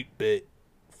fucking 8-bit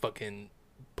fucking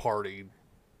party.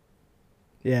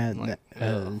 Yeah, Like,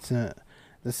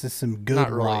 this is some good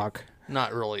rock.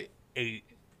 Not really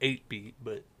 8-beat,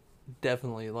 but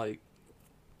definitely like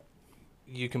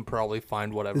you can probably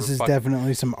find whatever. This is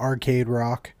definitely some arcade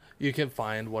rock. You can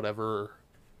find whatever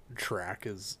track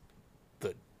is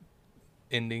the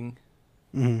ending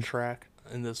track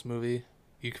in this movie.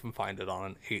 You can find it on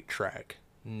an 8-track,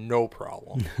 no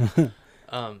problem.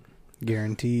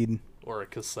 Guaranteed. Or a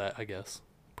cassette, I guess.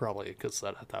 Probably a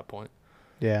cassette at that point.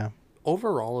 Yeah.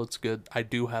 Overall, it's good. I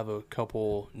do have a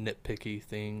couple nitpicky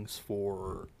things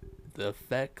for the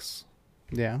effects.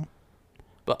 Yeah.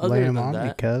 But other Lay than them on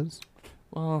that, because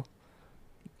well,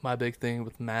 my big thing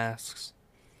with masks,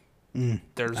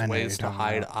 there's I know ways to what you're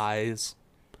hide talking eyes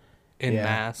in Yeah.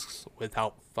 masks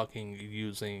without fucking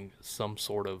using some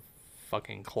sort of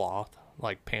fucking cloth,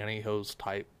 like pantyhose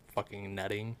type fucking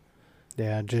netting.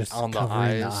 yeah, just on the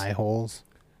covering the eyes. eye holes.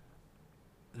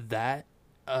 That,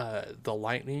 the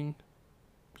lightning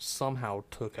somehow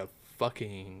took a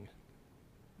fucking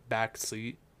back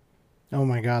seat. Oh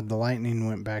my god, the lightning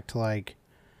went back to like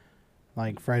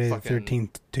Friday the Fucking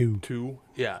 13th 2. 2?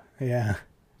 Yeah. Yeah.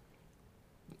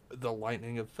 The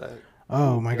lightning effect.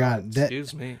 Oh my god, that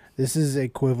excuse me. this is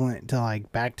equivalent to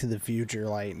like Back to the Future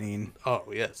lightning. Oh,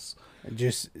 yes.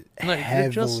 Just Like, they're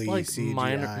heavily just, like, CGI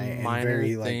minor and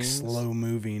very like things. slow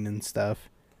moving and stuff.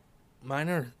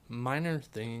 Minor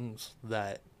things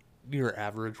that your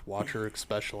average watcher,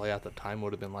 especially at the time,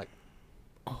 would have been like,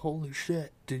 holy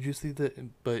shit, did you see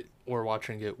that? But we're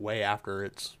watching it way after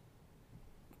it's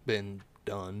been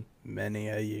done. Many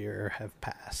a year have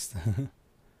passed.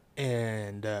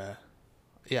 And,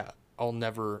 yeah,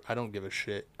 I don't give a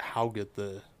shit how good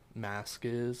the mask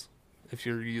is. If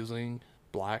you're using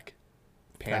black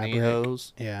Fabric.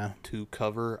 pantyhose Yeah. to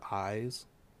cover eyes,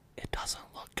 it doesn't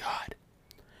look good.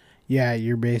 Yeah,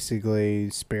 you're basically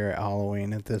Spirit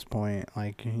Halloween at this point.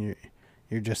 Like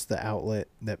you're just the outlet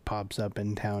that pops up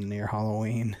in town near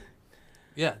Halloween.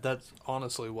 Yeah, that's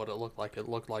honestly what it looked like. It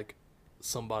looked like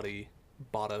somebody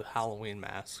bought a Halloween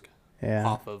mask Yeah.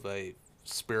 off of a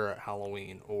Spirit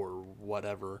Halloween or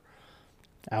whatever.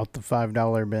 Out the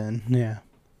 $5 bin. Yeah.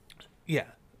 Yeah.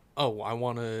 Oh, I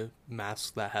want a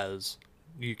mask that has,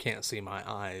 you can't see my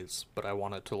eyes, but I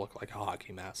want it to look like a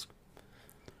hockey mask.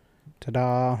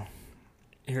 Ta-da.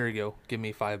 Here you go. Give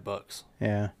me $5.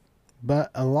 Yeah. But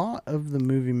a lot of the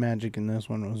movie magic in this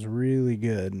one was really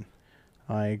good.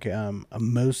 Like,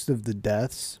 most of the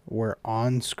deaths were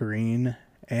on screen,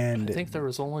 and I think there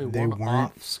was only they one weren't-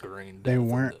 off-screen they death in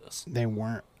weren't this. they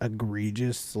weren't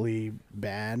egregiously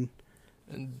bad.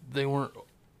 And they weren't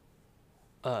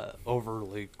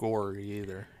overly gory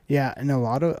either. Yeah, and a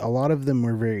lot of them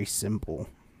were very simple.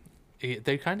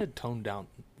 They kind of toned down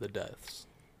the deaths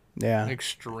Yeah.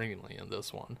 extremely in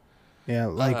this one. Yeah,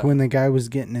 like when the guy was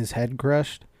getting his head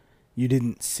crushed, you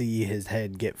didn't see his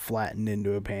head get flattened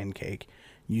into a pancake.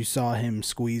 You saw him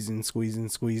squeeze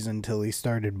until he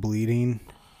started bleeding,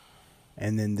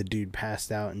 and then the dude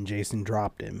passed out and Jason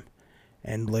dropped him.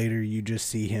 And later you just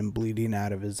see him bleeding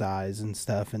out of his eyes and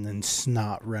stuff, and then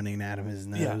snot running out of his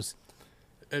nose.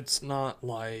 It's not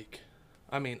like,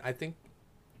 I mean, I think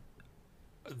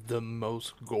the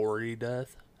most gory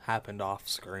death happened off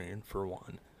screen for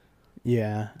one.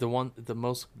 Yeah. The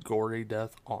most gory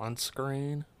death on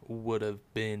screen would have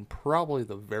been probably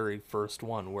the very first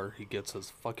one where he gets his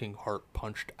fucking heart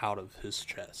punched out of his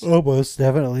chest. Almost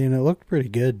definitely, and it looked pretty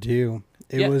good too.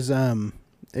 It Yeah. was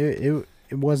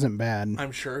it wasn't bad.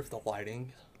 I'm sure if the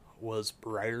lighting was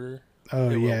brighter, Oh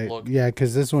it would yeah, look yeah,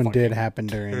 because this one did fucking happen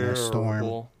during a storm.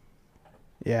 terrible.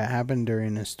 Yeah, it happened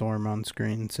during a storm on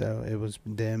screen, so it was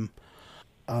dim.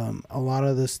 A lot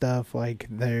of the stuff, like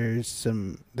there's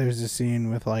a scene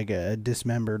with like a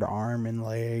dismembered arm and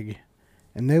leg,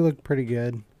 and they look pretty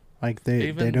good. Like they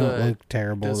Even don't the look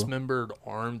terrible. Dismembered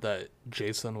arm that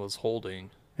Jason was holding.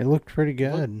 It looked pretty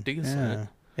looked good. decent. Yeah.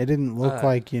 It didn't look Uh,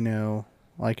 like,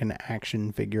 like an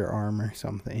action figure arm or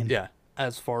something. Yeah,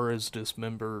 as far as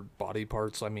dismembered body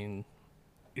parts, I mean,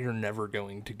 you're never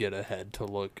going to get a head to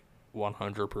look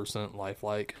 100%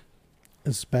 lifelike.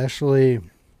 Especially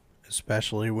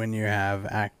when you have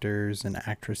actors and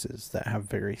actresses that have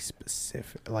very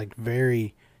specific, like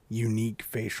very unique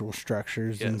facial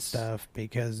structures and Yes. stuff,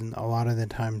 because a lot of the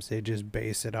times they just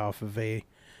base it off of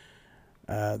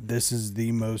this is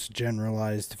the most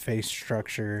generalized face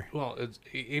structure. Well, it's,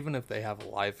 even if they have a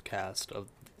live cast of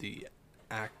the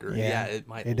actor, Yeah, it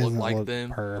might It look doesn't like look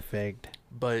them, perfect.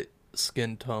 but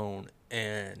skin tone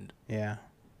and Yeah.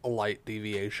 a light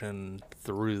deviation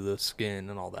through the skin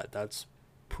and all that's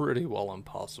pretty well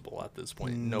impossible at this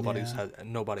point. Nobody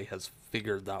has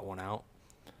figured that one out.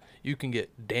 You can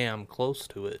get damn close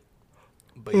to it,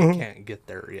 but you can't get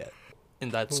there yet.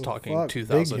 And that's talking Fuck, big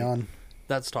 2000. yawn.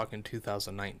 That's talking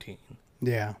 2019.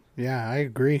 Yeah, I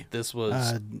agree. This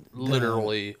was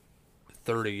literally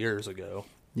 30 years ago.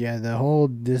 Yeah, the whole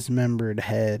dismembered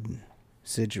head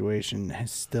situation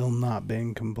has still not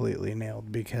been completely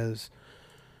nailed, because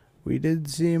we did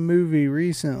see a movie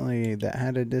recently that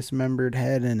had a dismembered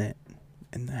head in it,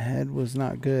 and the head was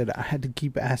not good. I had to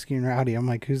keep asking Rowdy, I'm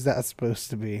like, who's that supposed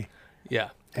to be? Yeah.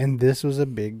 And this was a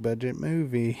big budget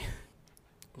movie.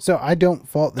 So I don't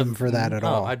fault them for that at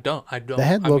all. I don't. The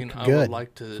head looked I good would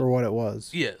like to, for what it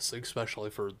was. Yes, especially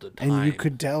for the time. And you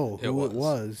could tell who it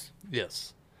was.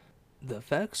 Yes. The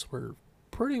effects were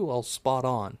pretty well spot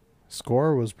on.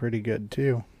 Score was pretty good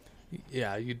too.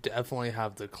 Yeah, you definitely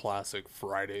have the classic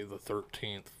Friday the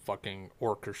 13th fucking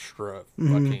orchestra.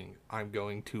 Mm-hmm. Fucking, I'm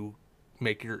going to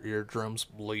make your eardrums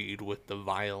bleed with the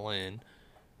violin.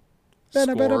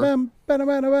 Ba-da-ba-da-bum,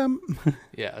 ba-da-ba-da-bum.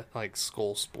 Yeah, like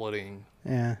skull splitting.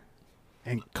 Yeah.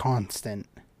 And constant.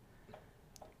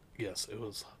 Yes, it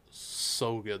was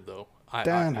so good though.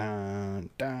 Dun-dun.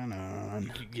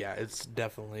 Yeah, it's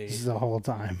definitely This is the whole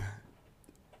time.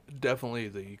 definitely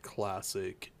the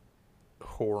classic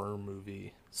horror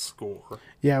movie score.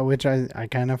 Yeah, which I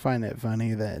kind of find it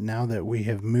funny that now that we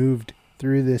have moved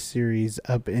through this series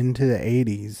up into the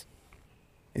 80s,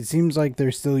 it seems like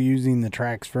they're still using the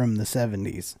tracks from the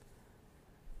 70s.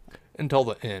 Until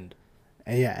the end.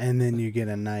 Yeah, and then you get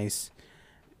a nice,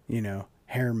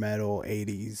 hair metal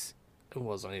 80s. It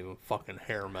wasn't even fucking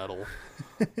hair metal.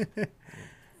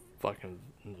 Fucking.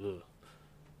 Ugh.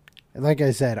 Like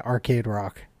I said, arcade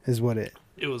rock is what it.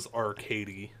 It was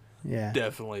arcadey. Yeah.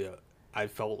 Definitely. I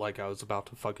felt like I was about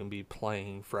to fucking be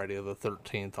playing Friday the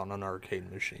 13th on an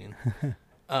arcade machine.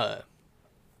 Other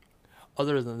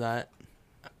than that,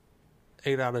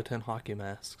 8 out of 10 hockey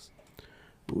masks.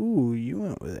 Ooh, you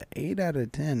went with an 8 out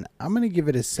of 10. I'm gonna give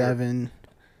it a 7.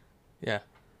 Yeah.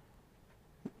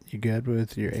 You good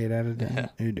with your 8 out of 10?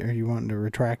 Yeah. Are you wanting to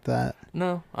retract that?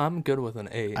 No, I'm good with an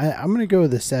 8. I'm going to go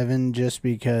with a 7 just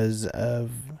because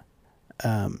of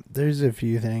there's a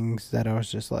few things that I was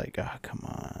just like, oh, come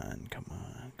on.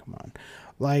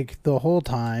 Like the whole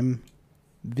time,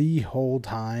 the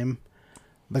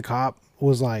cop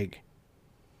was like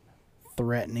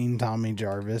threatening Tommy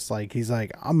Jarvis. Like, he's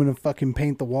like, I'm going to fucking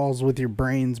paint the walls with your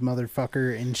brains,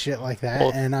 motherfucker, and shit like that.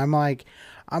 Well, and I'm like,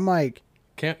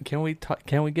 Can we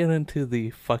get into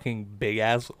the fucking big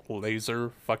ass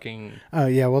laser fucking? Oh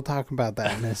yeah, we'll talk about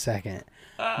that in a second.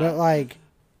 But like,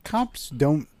 cops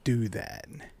don't do that.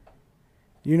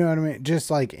 You know what I mean?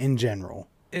 Just like in general.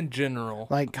 In general,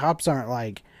 Like cops aren't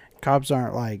like,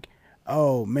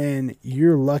 oh man,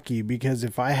 you're lucky because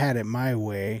if I had it my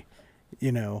way,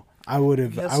 I would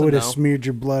have smeared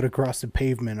your blood across the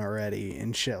pavement already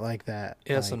and shit like that.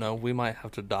 Yes like, and no. We might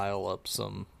have to dial up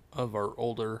some of our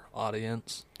older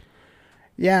audience.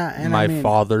 Yeah, and my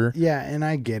father. Yeah, and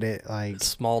I get it. Like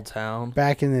small town.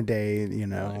 Back in the day,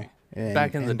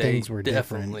 back in the day, things were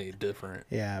definitely different.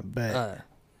 Yeah, but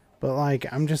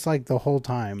like I'm just like the whole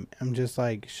time I'm just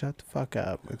like, shut the fuck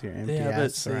up with your empty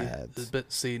ass threats.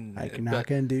 But see, like you're not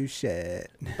gonna do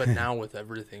shit. But now with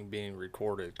everything being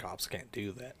recorded, cops can't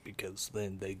do that because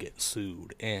then they get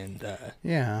sued and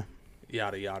yeah,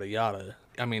 yada yada yada.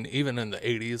 I mean, even in the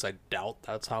 80s, I doubt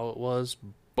that's how it was,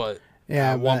 but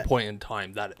yeah, at one point in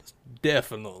time, that is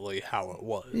definitely how it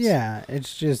was. Yeah,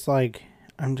 it's just like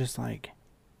I'm just like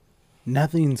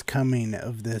nothing's coming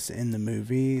of this in the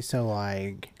movie, so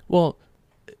like. Well,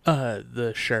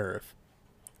 the sheriff,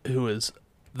 who is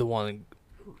the one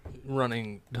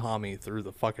running Tommy through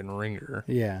the fucking ringer,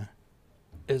 yeah,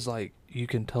 is like, you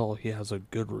can tell he has a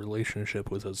good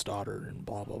relationship with his daughter and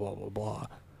blah, blah, blah, blah, blah.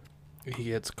 He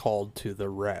gets called to the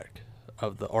wreck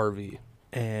of the RV,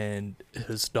 and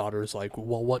his daughter's like,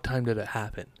 well, what time did it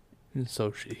happen? And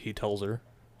so he tells her,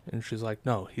 and she's like,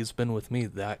 no, he's been with me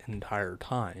that entire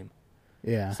time.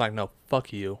 Yeah. It's like, no,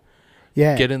 fuck you.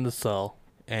 Yeah. Get in the cell.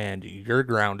 And you're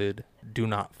grounded, do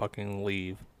not fucking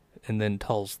leave. And then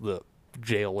tells the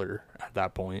jailer at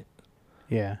that point,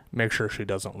 yeah, make sure she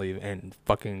doesn't leave and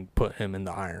fucking put him in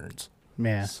the irons.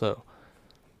 Yeah. So,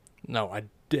 no, I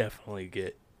definitely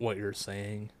get what you're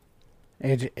saying.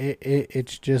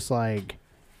 It's just like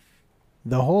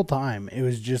the whole time it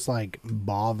was just like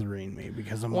bothering me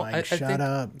because I'm like, shut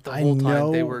up. The whole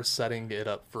time they were setting it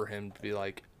up for him to be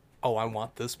like, oh, I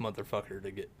want this motherfucker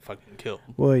to get fucking killed.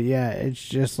 Well, yeah, it's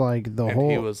just like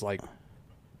he was like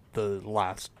the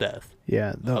last death.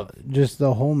 Yeah, just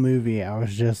the whole movie, I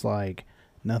was just like,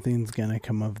 nothing's gonna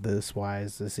come of this. Why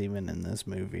is this even in this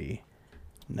movie?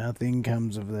 Nothing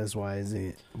comes of this. Why is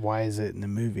it in the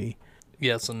movie?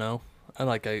 Yes and no.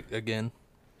 Again.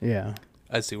 Yeah.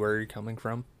 I see where you're coming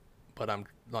from, but I'm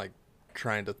like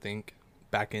trying to think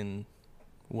back in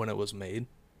when it was made.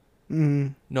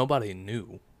 Mm. Nobody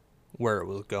knew where it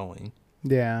was going.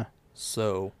 Yeah.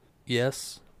 So,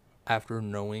 yes, after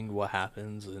knowing what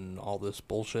happens and all this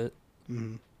bullshit,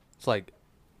 it's like,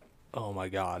 oh my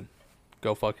god,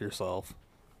 go fuck yourself.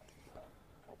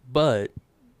 But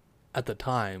at the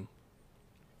time,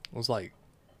 it was like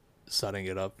setting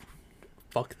it up.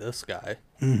 Fuck this guy.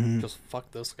 Just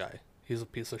fuck this guy. He's a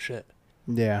piece of shit.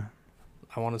 Yeah.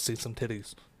 I want to see some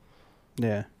titties.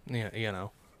 Yeah. Yeah, you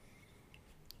know.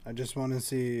 I just want to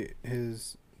see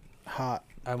his hot,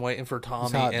 I'm waiting for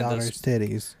Tommy hot and daughter's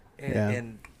titties.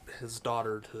 and his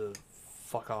daughter to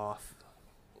fuck off,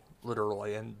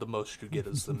 literally, and the most you get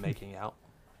is them making out.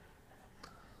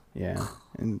 Yeah.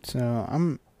 And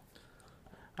so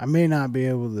I may not be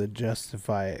able to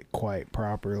justify it quite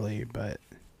properly, but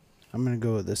I'm going to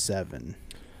go with a 7.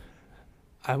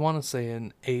 I want to say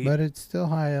an 8. But it's still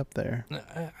high up there.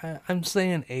 I'm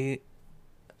saying 8.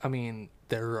 I mean,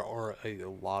 there are a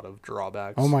lot of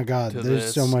drawbacks. Oh my god, to there's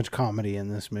this. so much comedy in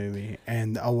this movie,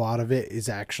 and a lot of it is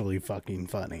actually fucking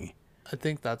funny. I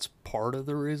think that's part of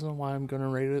the reason why I'm going to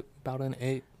rate it about an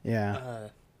 8. Yeah.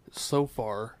 So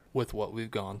far, with what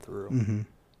we've gone through,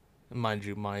 mind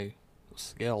you, my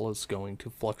scale is going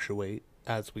to fluctuate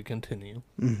as we continue.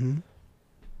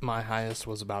 My highest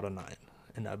was about a 9,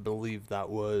 and I believe that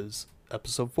was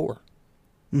episode 4.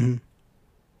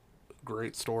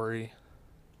 Great story.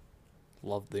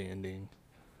 Loved the ending.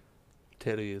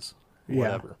 Titties.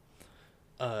 Whatever.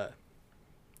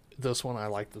 This one, I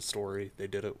liked the story. They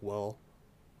did it well.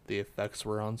 The effects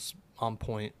were on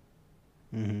point.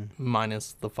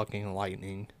 Minus the fucking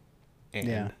lightning.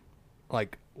 And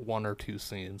like 1 or 2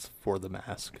 scenes for the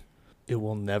mask. It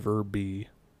will never be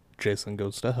Jason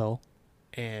Goes to Hell.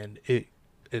 And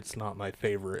it's not my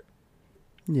favorite.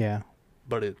 Yeah.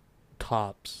 But it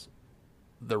tops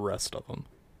the rest of them.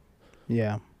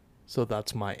 Yeah. So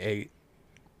that's my 8.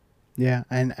 Yeah,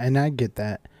 and I get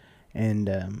that.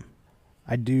 And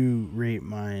I do rate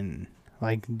mine,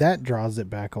 like, that draws it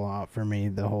back a lot for me,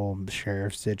 the whole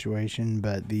sheriff situation,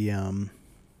 but the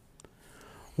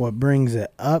what brings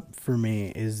it up for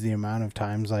me is the amount of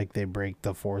times, like, they break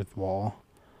the fourth wall.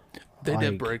 They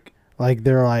did break. Like,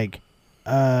 they're like,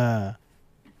 I've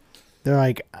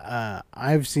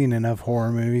seen enough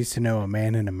horror movies to know a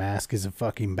man in a mask is a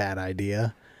fucking bad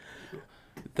idea.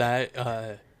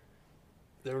 That,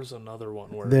 there was another one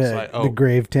where The it's like, the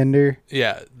grave tender.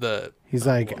 yeah, He's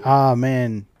like,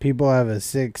 man, people have a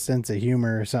sick sense of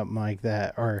humor or something like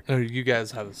that. Or you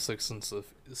guys have a sick sense of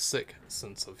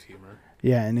humor.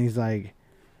 Yeah, and he's like,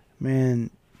 man,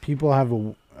 people have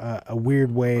a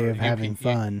weird way of having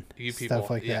fun. You people, stuff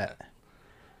like that.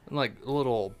 And like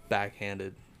little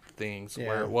backhanded things Yeah.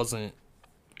 where it wasn't,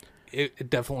 it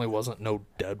definitely wasn't no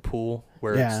Deadpool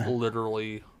where Yeah. it's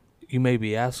literally, you may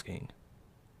be asking,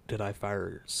 did I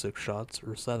fire 6 shots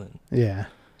or 7? Yeah.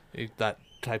 That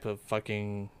type of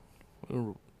fucking...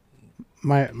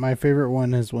 My favorite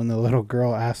one is when the little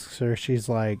girl asks her, she's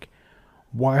like,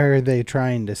 why are they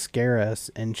trying to scare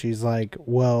us? And she's like,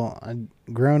 well,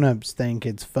 grown-ups think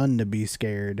it's fun to be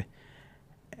scared.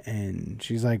 And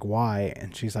she's like, why?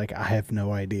 And she's like, I have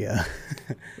no idea.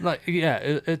 Like, yeah,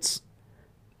 it's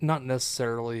not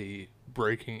necessarily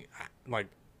breaking, like,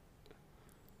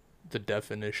 the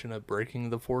definition of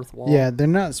breaking the fourth wall. Yeah, they're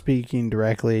not speaking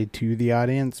directly to the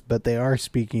audience, but they are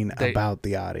speaking about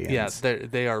the audience. Yeah,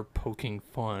 they are poking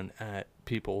fun at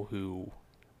people who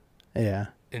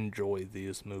enjoy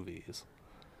these movies.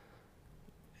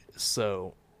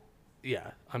 So,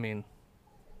 yeah, I mean,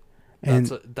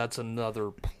 that's another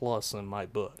plus in my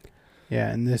book.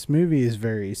 Yeah, and this movie is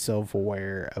very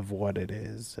self-aware of what it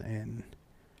is, and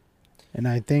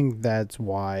I think that's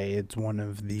why it's one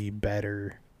of the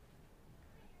better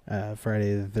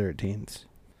Friday the 13th.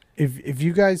 If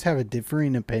you guys have a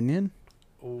differing opinion,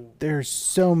 there's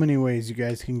so many ways you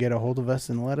guys can get a hold of us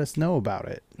and let us know about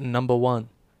it. Number 1,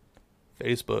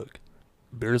 Facebook,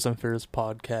 Beers and Fears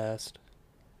Podcast,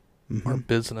 our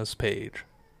business page,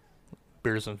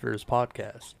 Beers and Fears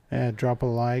Podcast. Yeah, drop a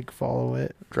like, follow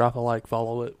it. Drop a like,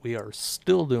 follow it. We are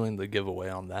still doing the giveaway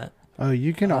on that. Oh,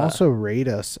 you can also rate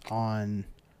us on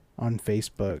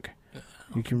Facebook.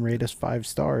 You can rate us 5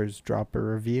 stars. Drop a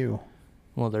review.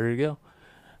 Well, there you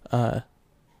go.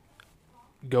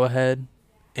 Go ahead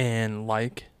and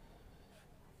like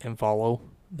and follow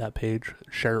that page.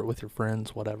 Share it with your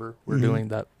friends, whatever. We're doing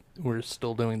that. We're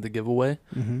still doing the giveaway.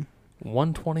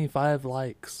 125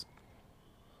 likes.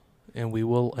 And we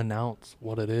will announce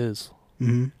what it is.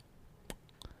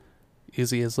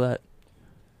 Easy as that.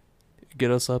 Get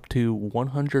us up to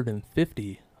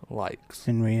 150 likes.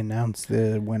 And we announce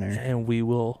the winner. And we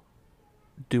will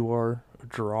do our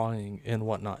drawing and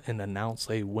whatnot and announce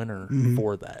a winner Mhm.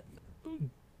 for that.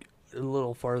 A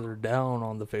little farther down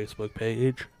on the Facebook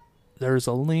page, there's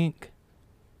a link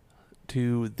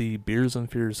to the Beers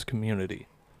and Fears community.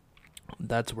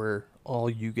 That's where all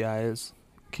you guys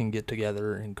can get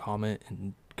together and comment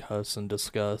and cuss and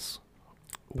discuss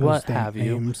what Post dank have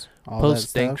you. memes, all that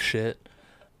Post dank stuff. shit.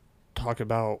 Talk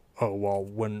about, oh, well,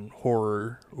 when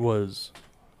horror was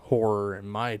horror in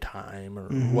my time or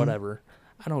Mhm. whatever.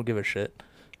 I don't give a shit.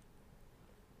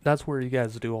 That's where you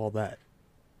guys do all that.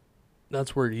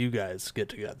 That's where you guys get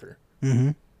together.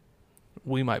 Mm-hmm.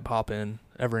 We might pop in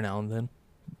every now and then.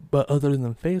 But other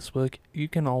than Facebook, you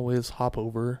can always hop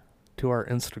over to our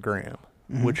Instagram,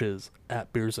 Mhm. which is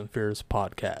at Beers and Fears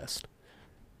Podcast.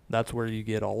 That's where you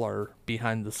get all our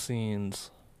behind the scenes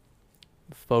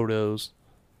photos,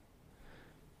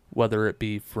 whether it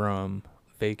be from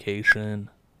vacation,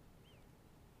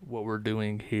 what we're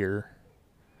doing here,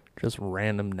 just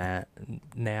random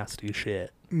nasty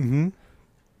shit. Mm-hmm.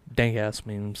 Dank ass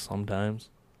memes sometimes.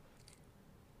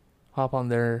 Hop on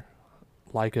there,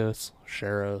 like us,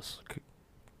 share us,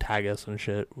 tag us and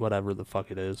shit, whatever the fuck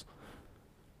it is.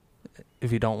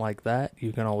 If you don't like that,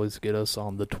 you can always get us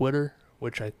on the Twitter,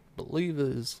 which I believe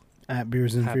is At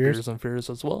Beers and at Fears. Beers and Fears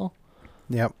as well.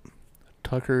 Yep.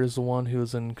 Tucker is the one who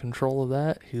is in control of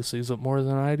that. He sees it more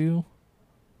than I do.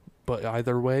 But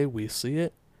either way, we see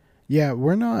it. Yeah,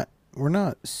 we're not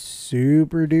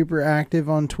super duper active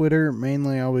on Twitter.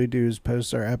 Mainly all we do is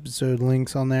post our episode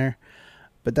links on there.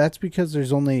 But that's because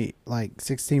there's only like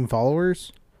 16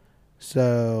 followers.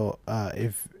 So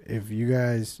if you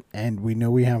guys, and we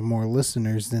know we have more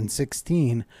listeners than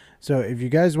 16. So if you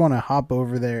guys want to hop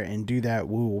over there and do that,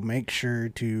 we will make sure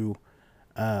to,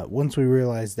 once we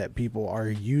realize that people are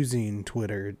using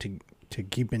Twitter to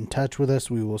keep in touch with us,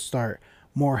 we will start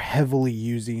more heavily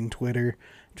using Twitter.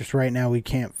 Just right now we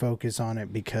can't focus on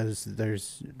it because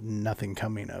there's nothing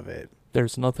coming of it.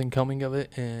 There's nothing coming of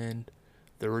it, and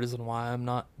the reason why I'm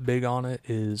not big on it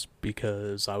is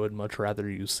because I would much rather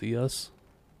you see us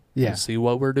Yeah. and see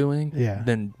what we're doing Yeah.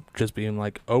 than just being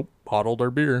like, oh, bottled our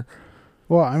beer.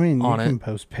 Well, I mean, you On can it.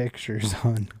 post pictures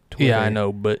on Twitter. Yeah, I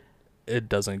know, but it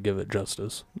doesn't give it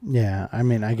justice. Yeah, I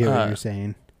mean, I get what you're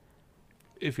saying.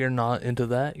 If you're not into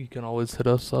that, you can always hit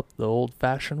us up the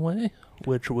old-fashioned way,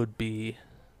 which would be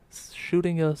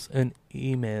shooting us an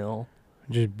email.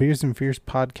 Just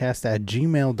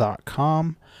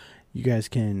beersandfiercepodcast@gmail.com. You guys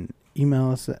can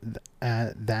email us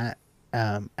at that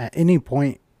at any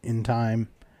point in time.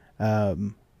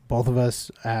 Both of us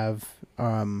have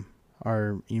our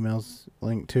emails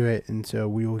linked to it, and so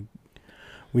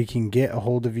we can get a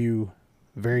hold of you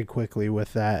very quickly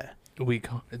with that.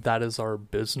 That is our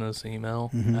business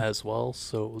email Mhm. as well,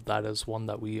 so that is one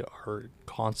that we are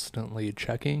constantly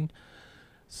checking.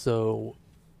 So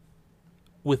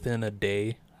within a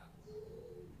day,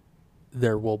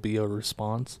 there will be a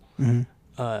response.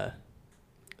 Mm-hmm.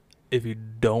 If you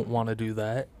don't want to do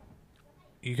that,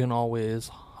 you can always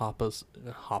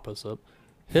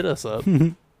hit us up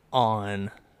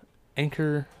on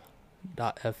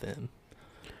anchor.fm.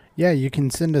 Yeah, you can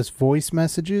send us voice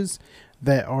messages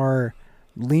that are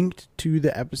linked to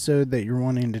the episode that you're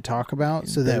wanting to talk about,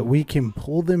 so that we can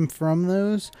pull them from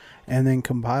those and then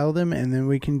compile them, and then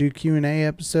we can do Q&A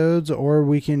episodes, or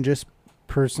we can just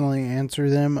personally answer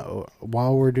them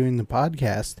while we're doing the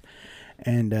podcast.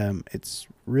 And it's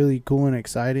really cool and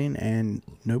exciting, and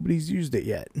nobody's used it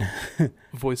yet.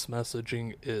 Voice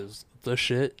messaging is the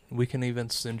shit. We can even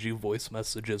send you voice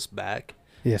messages back.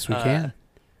 Yes, we can.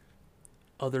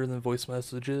 Other than voice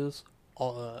messages,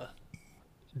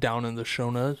 down in the show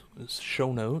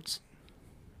notes,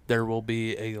 there will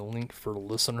be a link for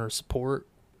listener support.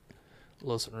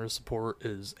 Listener support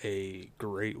is a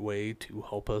great way to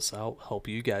help us out, help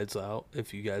you guys out.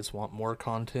 If you guys want more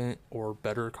content or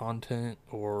better content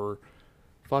or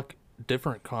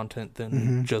different content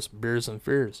than just Beers and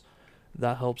Fears,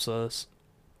 that helps us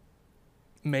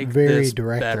make Very this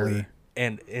directly. better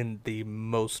and in the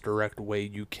most direct way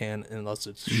you can, unless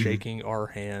it's shaking our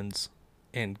hands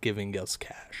and giving us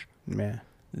cash. Yeah.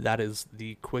 That is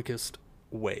the quickest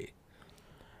way.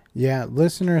 Yeah,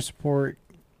 listener support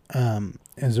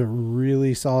is a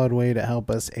really solid way to help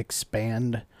us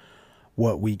expand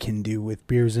what we can do with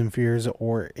Beers and Fears,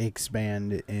 or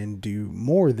expand and do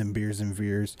more than Beers and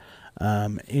Fears.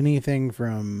 Anything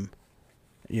from,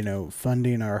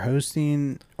 funding our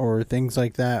hosting or things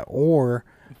like that, or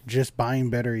just buying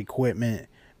better equipment,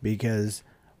 because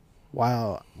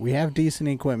while we have decent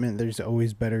equipment, there's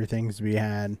always better things to be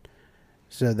had,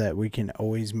 so that we can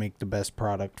always make the best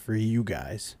product for you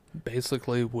guys.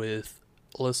 Basically, with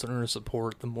listener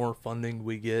support, the more funding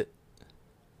we get,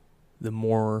 the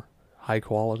more high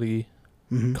quality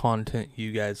content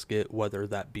you guys get, whether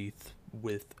that be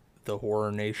with the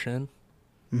Horror Nation,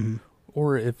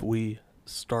 or if we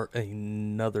start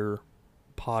another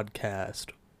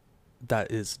podcast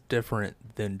that is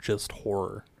different than just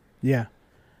horror. Yeah.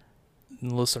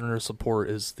 Listener support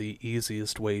is the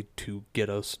easiest way to get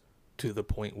us to the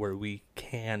point where we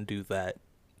can do that.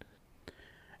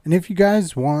 And if you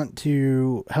guys want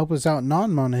to help us out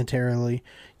non-monetarily,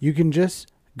 you can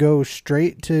just go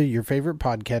straight to your favorite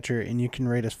podcatcher and you can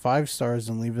rate us 5 stars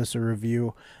and leave us a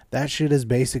review. That shit is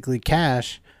basically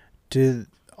cash to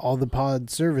all the pod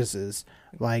services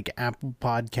like Apple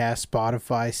Podcasts,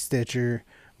 Spotify, Stitcher,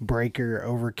 Breaker,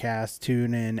 Overcast,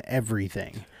 TuneIn,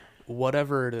 everything.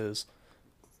 Whatever it is,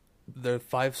 the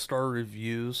 5-star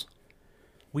reviews,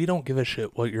 we don't give a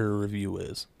shit what your review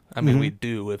is. I mean, we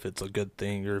do if it's a good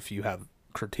thing or if you have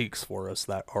critiques for us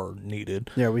that are needed.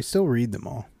 Yeah, we still read them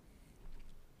all.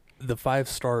 The 5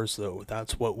 stars, though,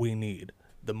 that's what we need.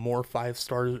 The more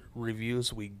 5-star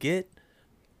reviews we get,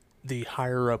 the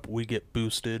higher up we get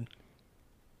boosted.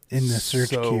 In the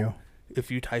search queue.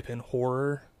 If you type in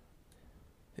horror,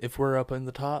 if we're up in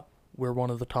the top, we're one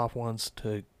of the top ones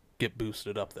to get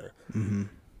boosted up there.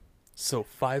 So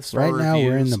 5-star right now, reviews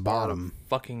we're in the bottom. are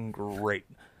fucking great.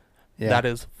 Yeah. That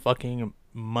is fucking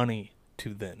money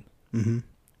to them.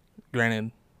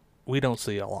 Granted, we don't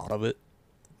see a lot of it,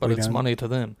 but it's money to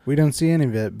them. We don't see any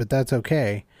of it, but that's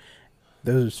okay.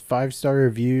 Those 5-star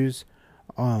reviews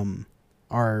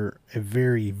are a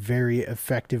very, very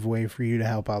effective way for you to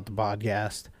help out the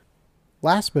podcast.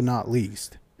 Last but not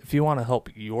least, if you want to help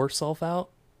yourself out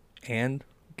and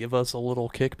give us a little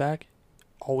kickback,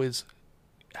 always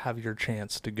have your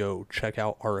chance to go check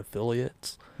out our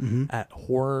affiliates at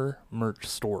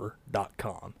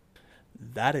horrormerchstore.com.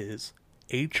 That is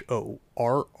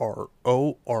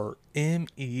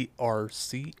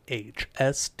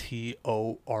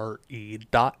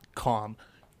HORRORMERCHSTORE.com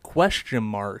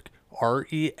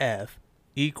 !REF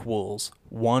equals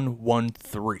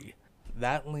 113.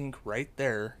 That link right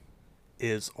there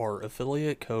is our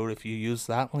affiliate code. If you use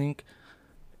that link,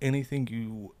 anything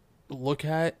you look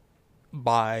at,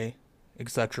 buy,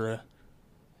 etc.,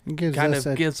 gives kind us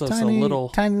of gives us a tiny little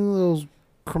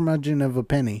curmudgeon of a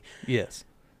penny. Yes.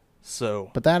 So,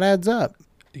 but that adds up.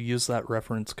 Use that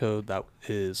reference code. That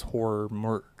is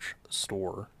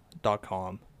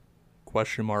horrormerchstore.com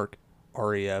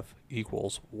 !REF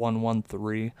equals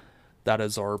 113. That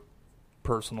is our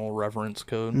personal reference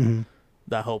code.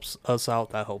 That helps us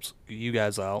out. That helps you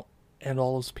guys out. And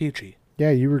all is peachy. Yeah,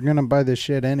 you were going to buy this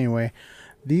shit anyway.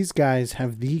 These guys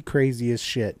have the craziest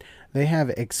shit. They have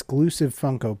exclusive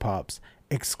Funko Pops,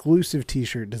 exclusive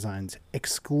t-shirt designs,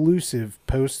 exclusive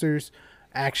posters,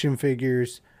 action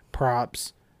figures,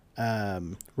 props,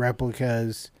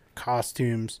 replicas,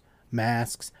 costumes,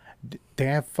 masks. They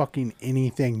have fucking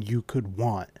anything you could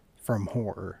want from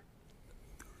horror.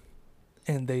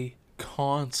 And they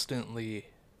constantly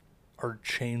are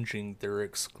changing their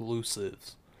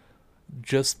exclusives.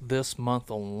 Just this month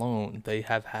alone, they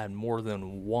have had more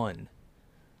than one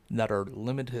that are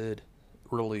limited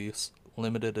release,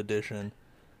 limited edition.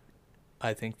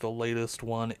 I think the latest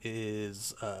one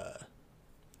is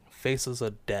Faces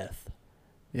of Death.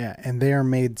 Yeah, and they are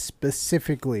made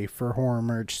specifically for Horror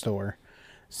Merch Store.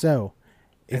 So,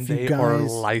 if and you they are guys,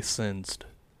 licensed.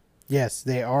 Yes,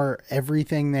 they are.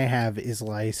 Everything they have is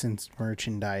licensed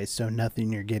merchandise, so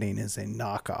nothing you're getting is a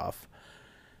knockoff.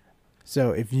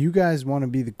 So if you guys want to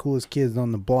be the coolest kids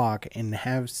on the block and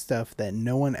have stuff that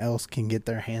no one else can get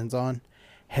their hands on,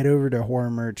 head over to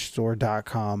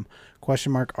horrormerchstore.com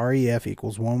 !REF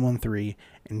equals 113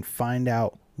 and find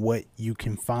out what you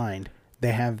can find.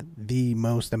 They have the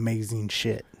most amazing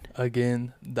shit.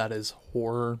 Again, that is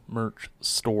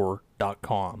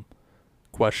horrormerchstore.com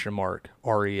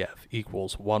 !REF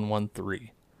equals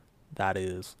 113. That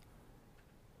is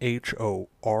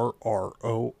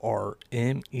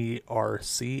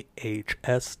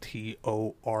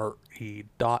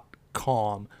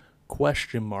HORRORMERCHSTORE.com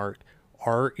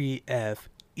 !REF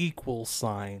equals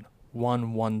sign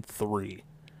 113.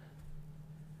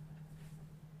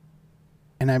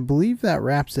 And I believe that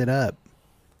wraps it up.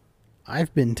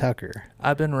 I've been Tucker.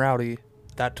 I've been Rowdy.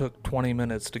 That took 20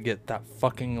 minutes to get that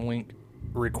fucking link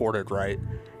recorded right.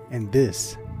 And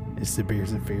this is the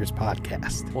Beers and Fears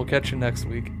podcast. We'll catch you next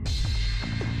week.